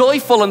be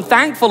joyful and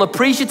thankful,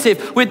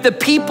 appreciative with the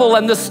people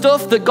and the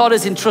stuff that God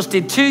has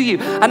entrusted to you.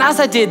 And as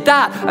I did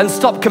that and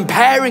stopped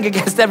comparing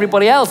against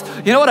everybody else,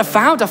 you know what I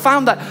found? I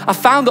found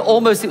that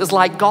almost it was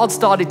like God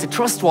started to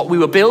trust what we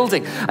were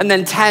building. And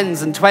then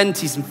 10s and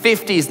 20s and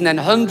 50s and then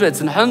hundreds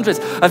and hundreds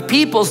of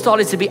people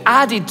started to be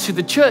added to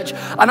the church.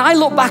 And I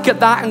look back at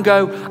that and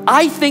go,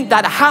 I think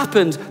that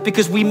happened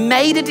because we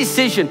made a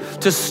decision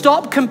to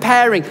stop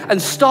comparing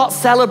and start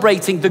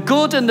celebrating the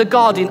good and the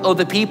God in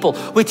other people,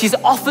 which is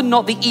often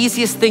not the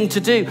easiest thing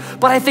to do.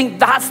 But I think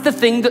that's the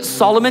thing that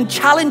Solomon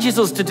challenges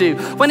us to do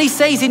when he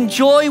says,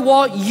 enjoy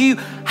what you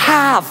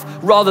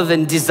have rather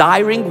than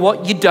desiring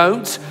what you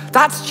don't.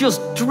 That's just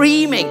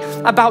dreaming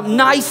about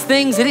nice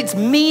things, and it's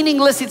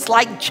meaningless. It's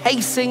like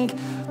chasing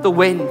the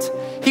wind.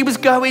 He was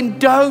going,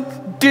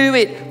 don't do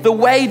it the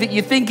way that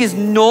you think is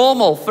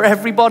normal for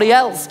everybody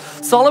else.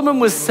 Solomon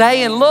was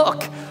saying,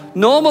 look,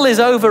 normal is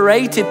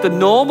overrated the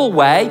normal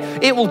way.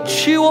 It will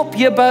chew up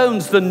your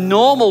bones the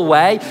normal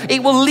way.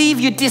 It will leave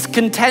you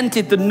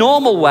discontented the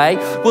normal way.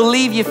 Will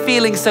leave you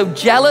feeling so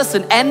jealous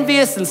and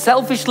envious and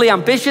selfishly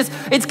ambitious.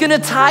 It's going to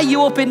tie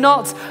you up in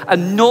knots.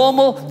 And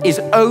normal is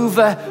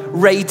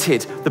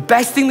overrated. The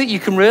best thing that you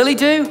can really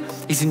do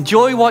is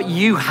enjoy what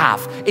you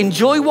have.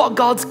 Enjoy what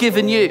God's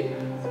given you,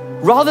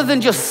 rather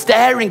than just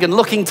staring and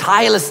looking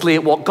tirelessly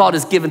at what God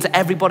has given to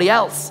everybody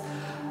else.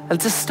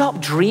 And to stop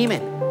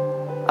dreaming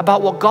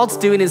about what God's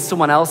doing in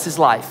someone else's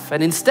life,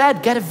 and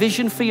instead get a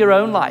vision for your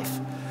own life.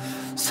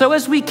 So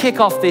as we kick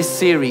off this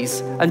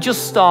series and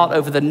just start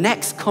over the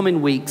next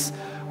coming weeks,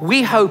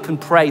 we hope and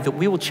pray that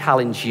we will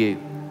challenge you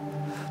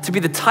to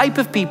be the type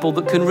of people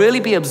that can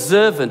really be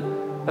observant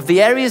of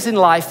the areas in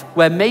life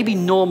where maybe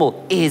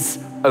normal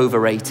is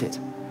overrated.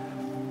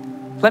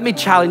 Let me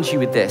challenge you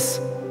with this.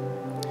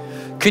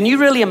 Can you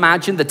really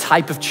imagine the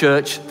type of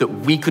church that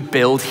we could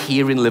build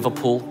here in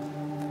Liverpool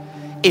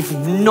if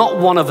not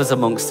one of us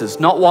amongst us,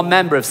 not one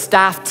member of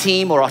staff,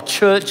 team, or our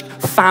church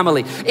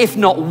family, if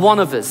not one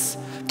of us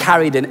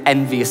carried an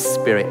envious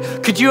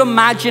spirit? Could you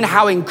imagine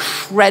how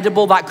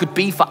incredible that could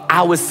be for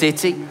our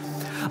city?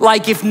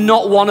 Like if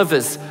not one of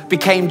us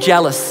became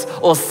jealous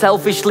or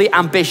selfishly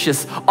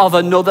ambitious of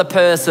another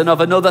person,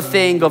 of another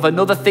thing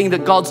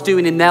that God's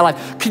doing in their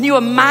life. Can you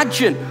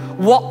imagine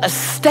what a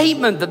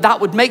statement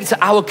that would make to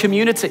our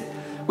community?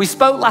 We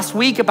spoke last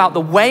week about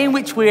the way in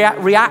which we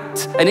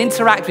react and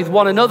interact with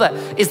one another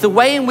is the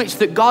way in which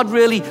that God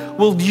really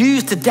will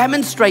use to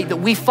demonstrate that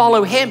we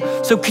follow him.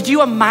 So could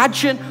you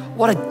imagine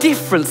what a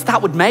difference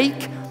that would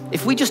make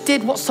if we just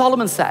did what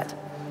Solomon said?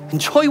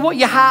 Enjoy what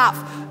you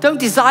have. Don't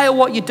desire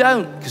what you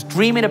don't, because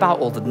dreaming about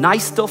all the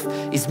nice stuff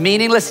is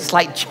meaningless. It's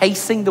like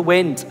chasing the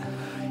wind.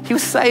 He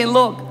was saying,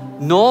 look,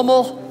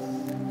 normal,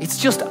 it's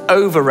just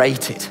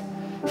overrated.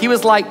 He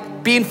was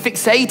like being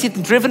fixated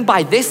and driven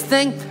by this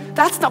thing.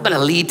 That's not going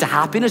to lead to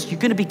happiness. You're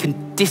going to be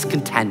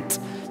discontent.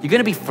 You're going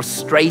to be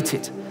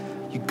frustrated.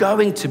 You're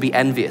going to be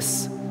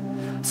envious.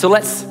 So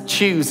let's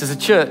choose as a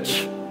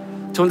church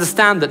to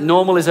understand that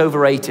normal is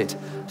overrated.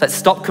 Let's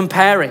stop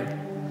comparing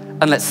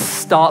and let's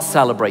start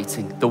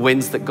celebrating the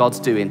wins that God's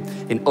doing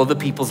in other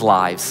people's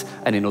lives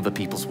and in other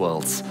people's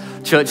worlds.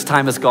 Church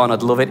time has gone.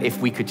 I'd love it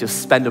if we could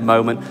just spend a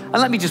moment and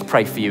let me just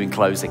pray for you in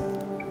closing.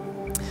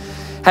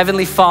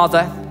 Heavenly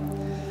Father,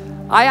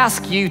 I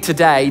ask you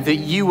today that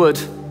you would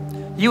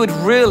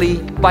really,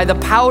 by the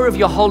power of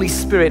your Holy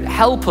Spirit,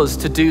 help us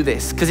to do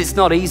this, because it's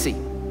not easy.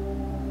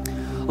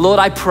 Lord,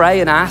 I pray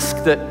and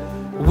ask that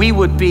we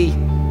would be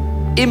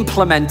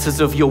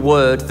implementers of your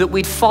word, that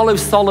we'd follow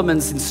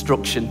Solomon's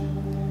instruction.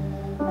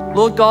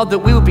 Lord God, that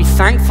we would be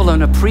thankful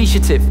and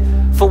appreciative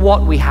for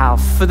what we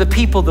have, for the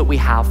people that we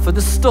have, for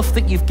the stuff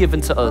that you've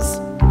given to us.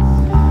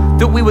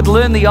 That we would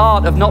learn the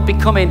art of not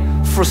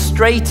becoming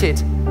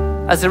frustrated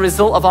as a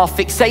result of our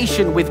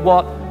fixation with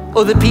what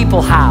other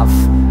people have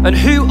and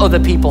who other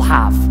people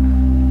have.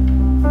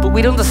 But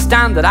we'd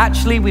understand that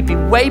actually we'd be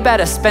way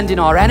better spending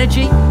our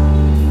energy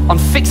on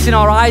fixing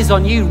our eyes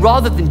on you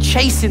rather than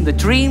chasing the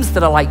dreams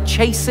that are like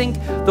chasing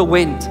the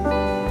wind.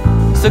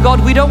 So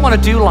God, we don't want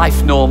to do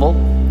life normal.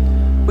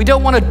 We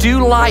don't want to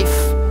do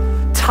life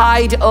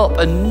tied up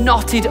and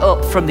knotted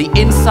up from the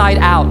inside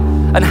out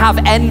and have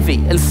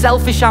envy and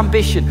selfish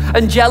ambition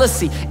and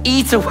jealousy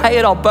eat away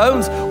at our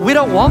bones. We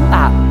don't want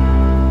that.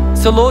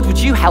 So Lord, would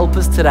you help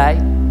us today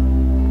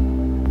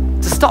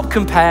to stop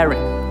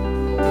comparing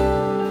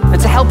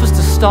and to help us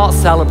to start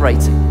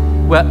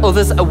celebrating where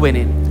others are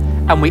winning.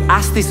 And we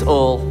ask this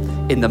all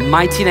in the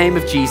mighty name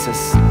of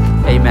Jesus.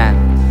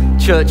 Amen.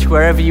 Church,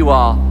 wherever you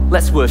are,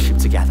 let's worship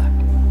together.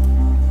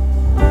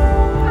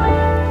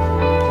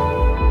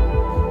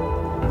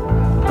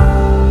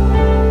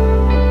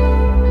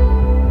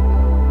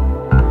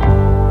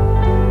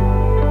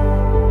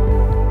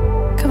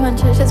 Come on,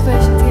 church, let's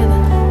worship together.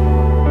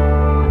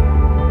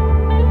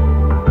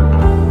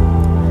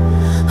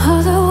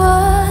 Oh, the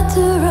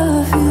wonder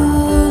of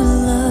your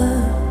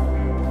love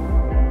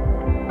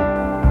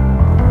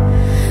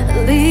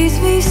leaves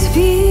me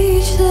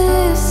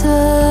speechless,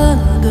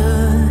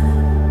 undone.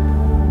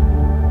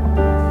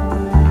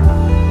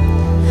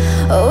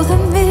 Oh, the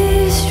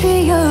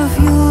mystery of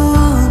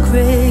your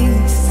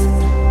grace,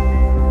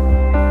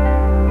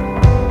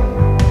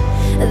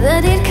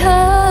 that it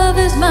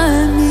covers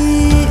my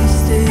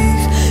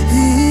mistakes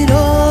in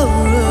all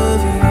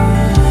of you.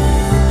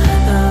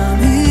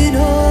 I'm in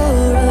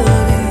all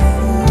of you.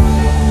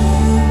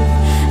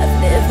 I've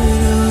never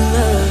known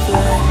love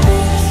like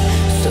this,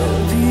 so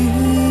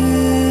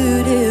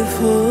beautiful.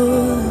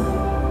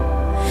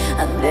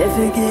 I'll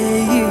never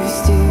get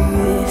used to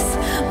this.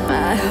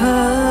 My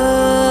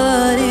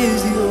heart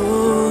is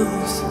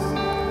yours.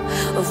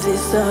 Of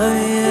this I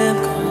am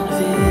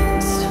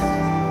convinced.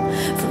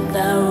 From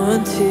now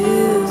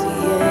until the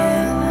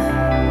end,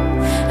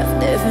 I've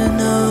never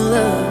known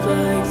love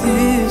like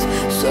this,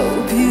 so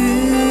beautiful.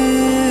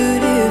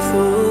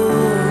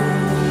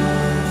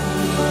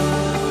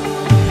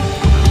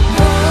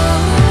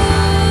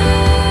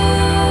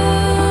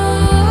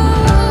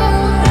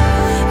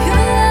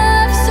 Your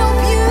love so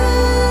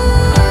beautiful,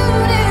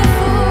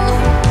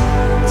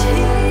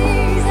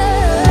 Jesus.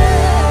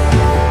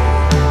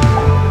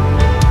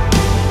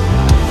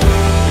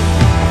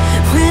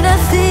 When I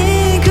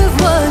think of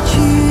what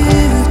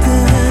you've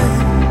done,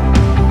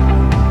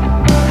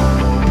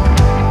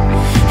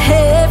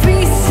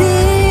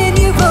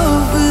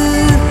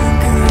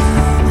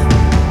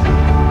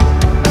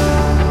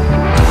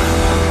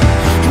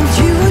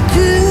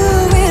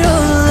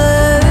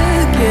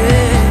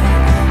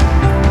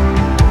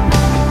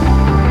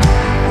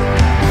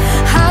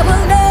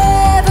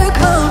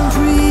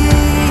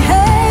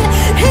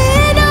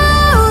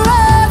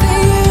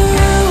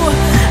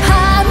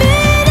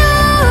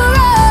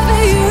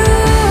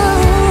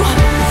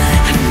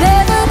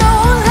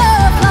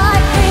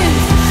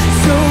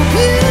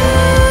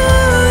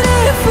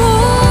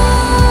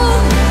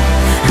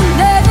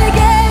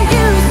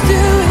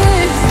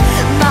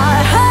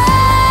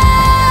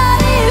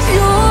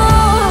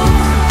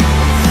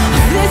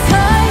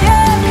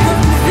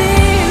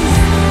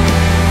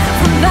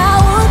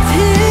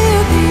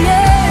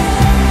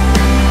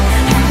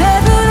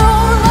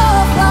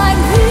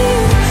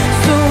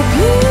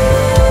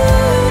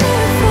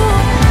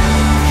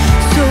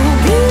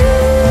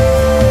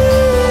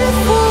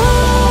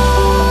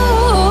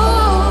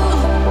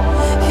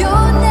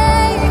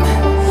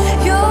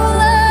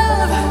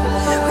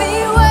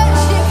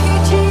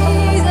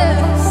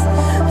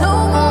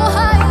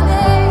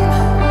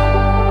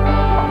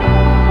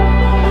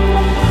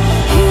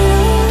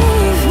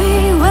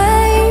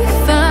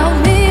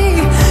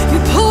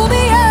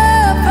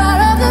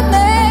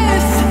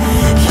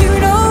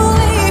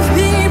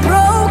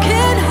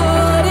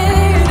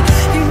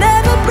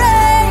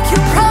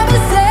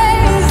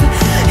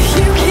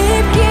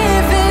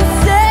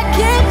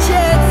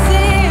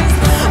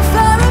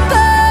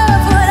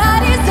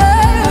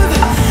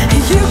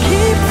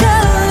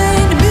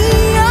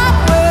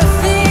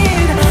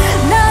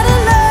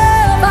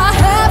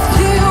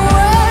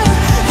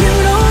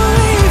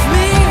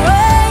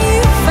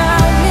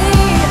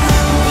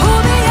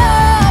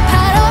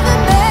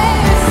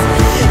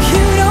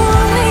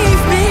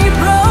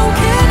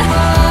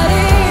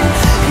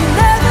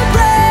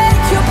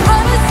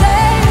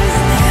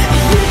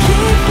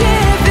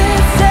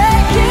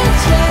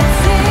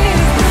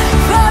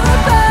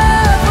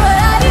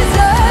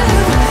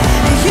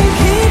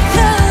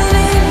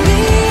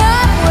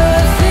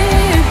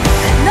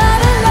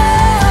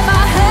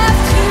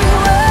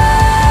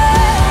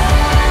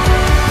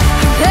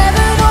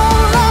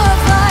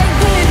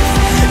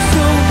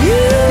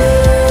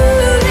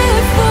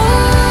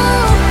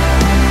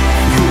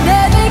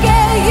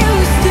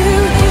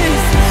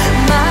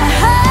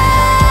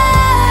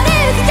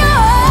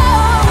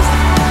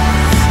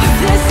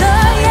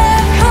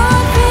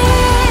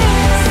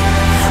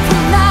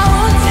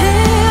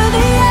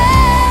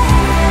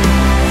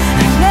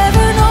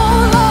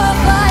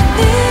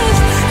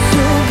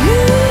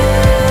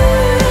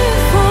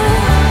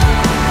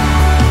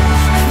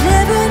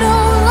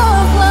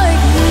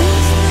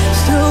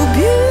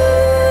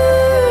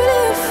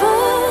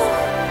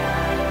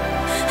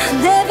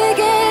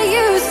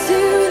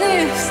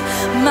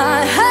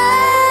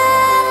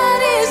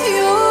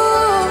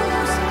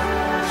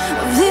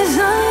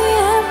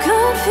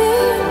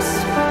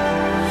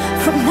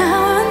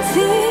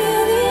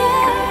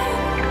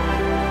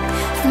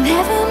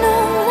 Never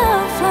known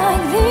love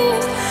like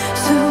this,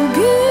 so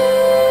beautiful,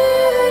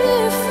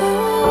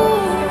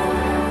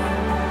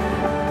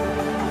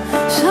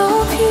 so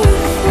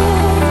beautiful.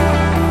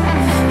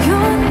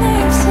 Your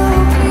name's so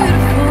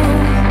beautiful.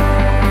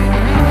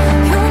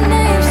 Your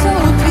name's so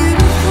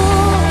beautiful.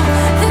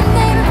 The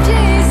name of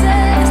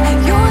Jesus.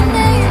 Your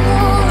name,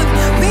 Lord.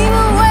 We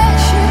will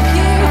worship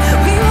you.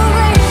 We will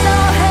raise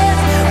our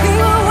hands. We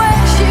will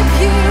worship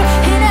you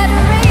in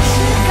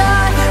adoration,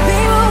 God. We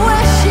will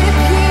worship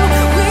you.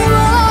 We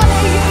will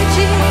honor you,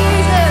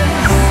 Jesus.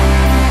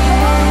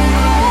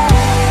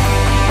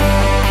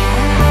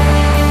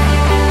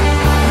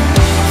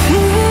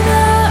 Fear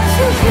not,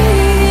 for He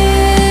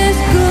is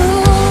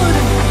good.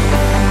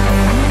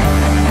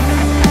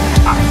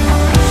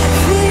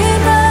 Fear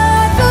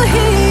not, for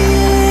He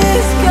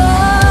is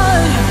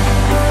God.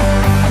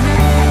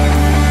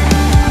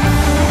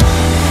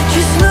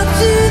 Just look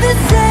to the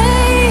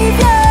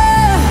Savior,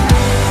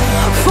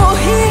 for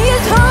He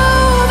has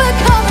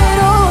overcome it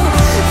all.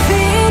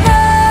 Fear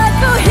not,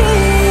 for He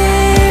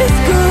is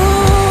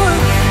good.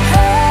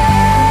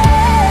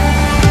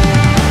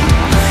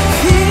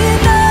 Fear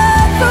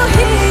not, for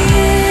He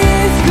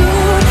is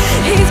good.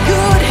 He's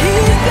good,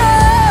 He's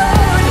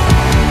good.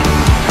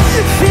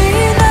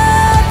 Fear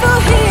not, for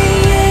He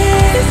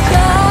is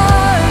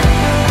God.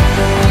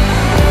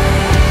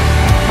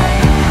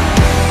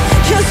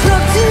 Just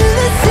look to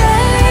the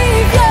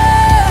Savior,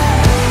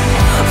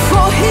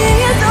 for He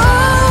has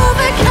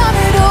overcome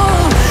it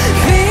all.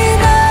 Fear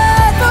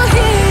not, for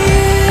He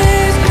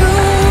is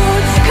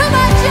good. Come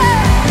on,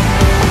 Jeff.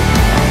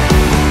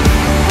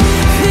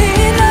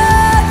 Fear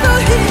not, for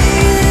He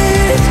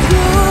is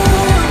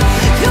good.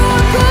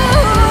 You're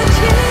good,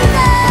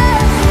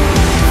 Jesus.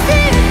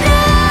 Fear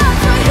not,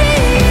 for He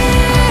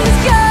is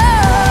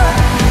God.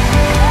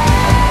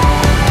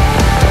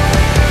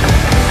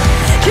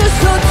 Just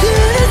look to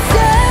the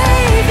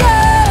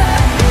Savior,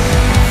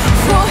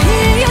 for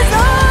He has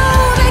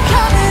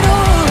overcome it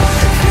all.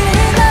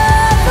 Fear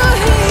not, for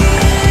He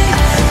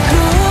is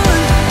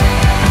good.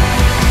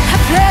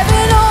 I've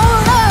never known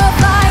love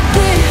like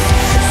this,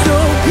 so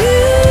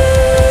beautiful.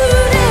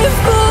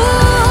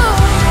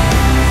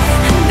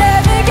 I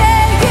never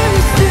get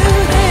used to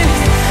this.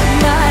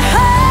 My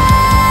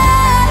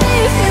heart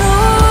is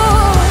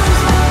yours.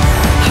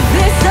 Of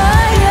this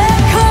I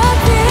am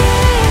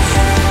convinced.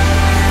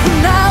 From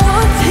now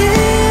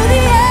until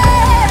the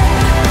end,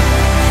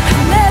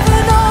 I've never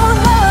known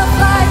love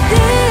like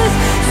this,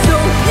 so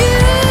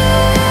beautiful.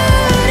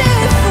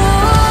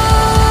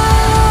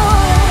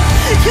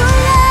 Your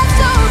love's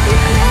so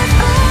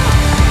beautiful.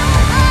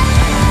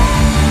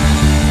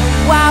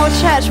 Wow,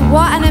 church,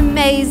 what an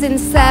amazing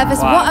service.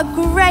 Wow. What a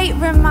great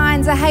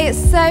reminder. Hey, it's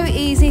so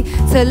easy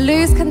to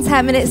lose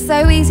contentment. It's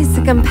so easy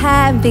to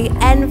compare and be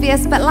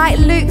envious. But like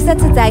Luke said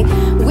today,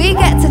 we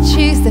get to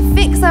choose to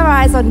fix our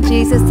eyes on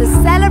Jesus, to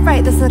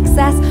celebrate the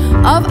success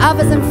of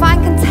others and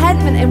find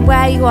contentment in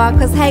where you are.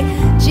 Because, hey,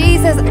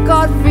 Jesus,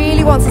 God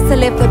really wants us to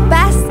live the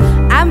best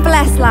and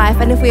blessed life.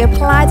 And if we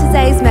apply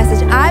today's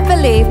message, I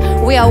believe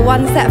we are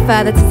one step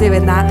further to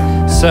doing that.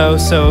 So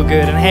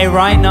good. And hey,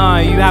 right now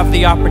you have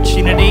the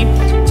opportunity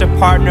to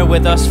partner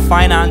with us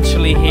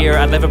financially here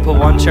at Liverpool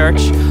One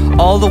Church.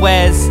 All the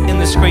ways in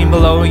the screen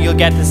below, you'll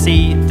get to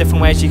see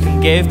different ways you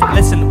can give. But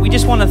listen, we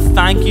just want to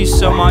thank you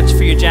so much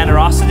for your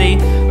generosity,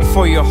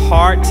 for your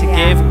heart to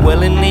give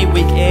willingly,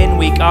 week in,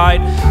 week out.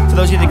 For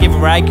those of you that give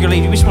regularly,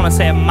 we just want to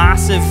say a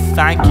massive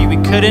thank you. We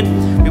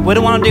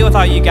wouldn't want to do it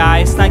without you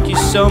guys. Thank you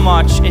so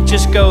much. It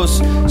just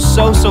goes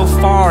so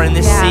far in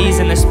this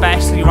season,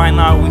 especially right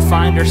now we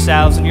find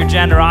ourselves, and your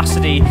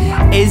generosity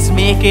is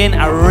making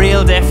a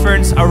real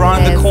difference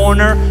around the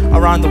corner,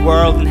 around the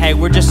world. And hey,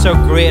 we're just so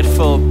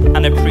grateful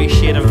and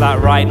appreciative of that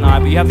right now.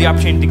 But you have the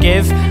opportunity to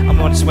give, and we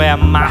want to say a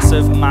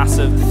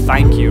massive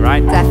thank you,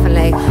 right?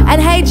 Definitely.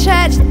 And hey,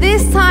 church,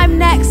 this time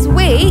next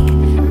week,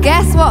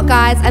 guess what,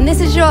 guys? And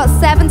this is your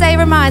 7-day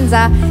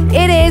reminder.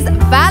 It is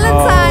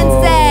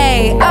Valentine's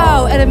Day.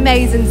 Oh, an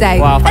amazing day.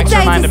 Wow, a thanks for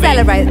day to reminding me.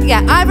 celebrate.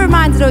 Yeah, I've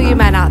reminded all you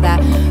men out there.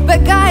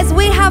 But guys,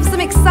 we have some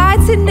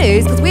exciting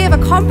news because we have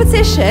a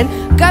competition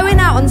going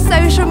out on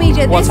social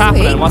media What's this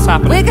happening? week. What's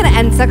happening? We're going to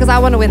enter because I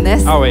want to win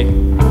this. Are we?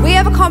 We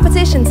have a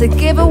competition to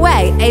give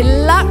away a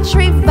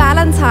luxury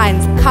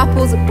Valentine's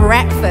couples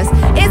breakfast.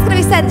 It's going to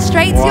be sent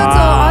straight to your door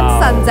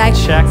on Sunday.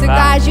 Check so that.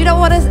 guys, you don't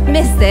want to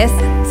miss this.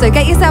 So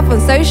get yourself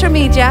on social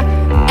media,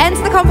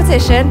 enter the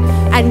competition,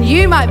 and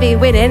you might be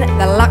winning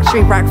the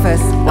luxury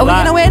breakfast. Are we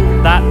going to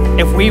win? That,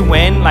 if we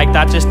win, like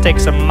that just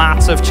takes a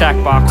massive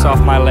checkbox off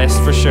my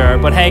list for sure.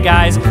 But hey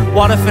guys,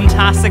 what a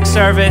fantastic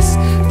service.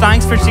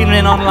 Thanks for tuning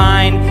in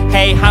online.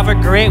 Hey, have a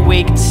great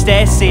week.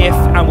 Stay safe,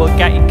 and we'll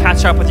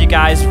catch up with you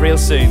guys real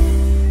soon.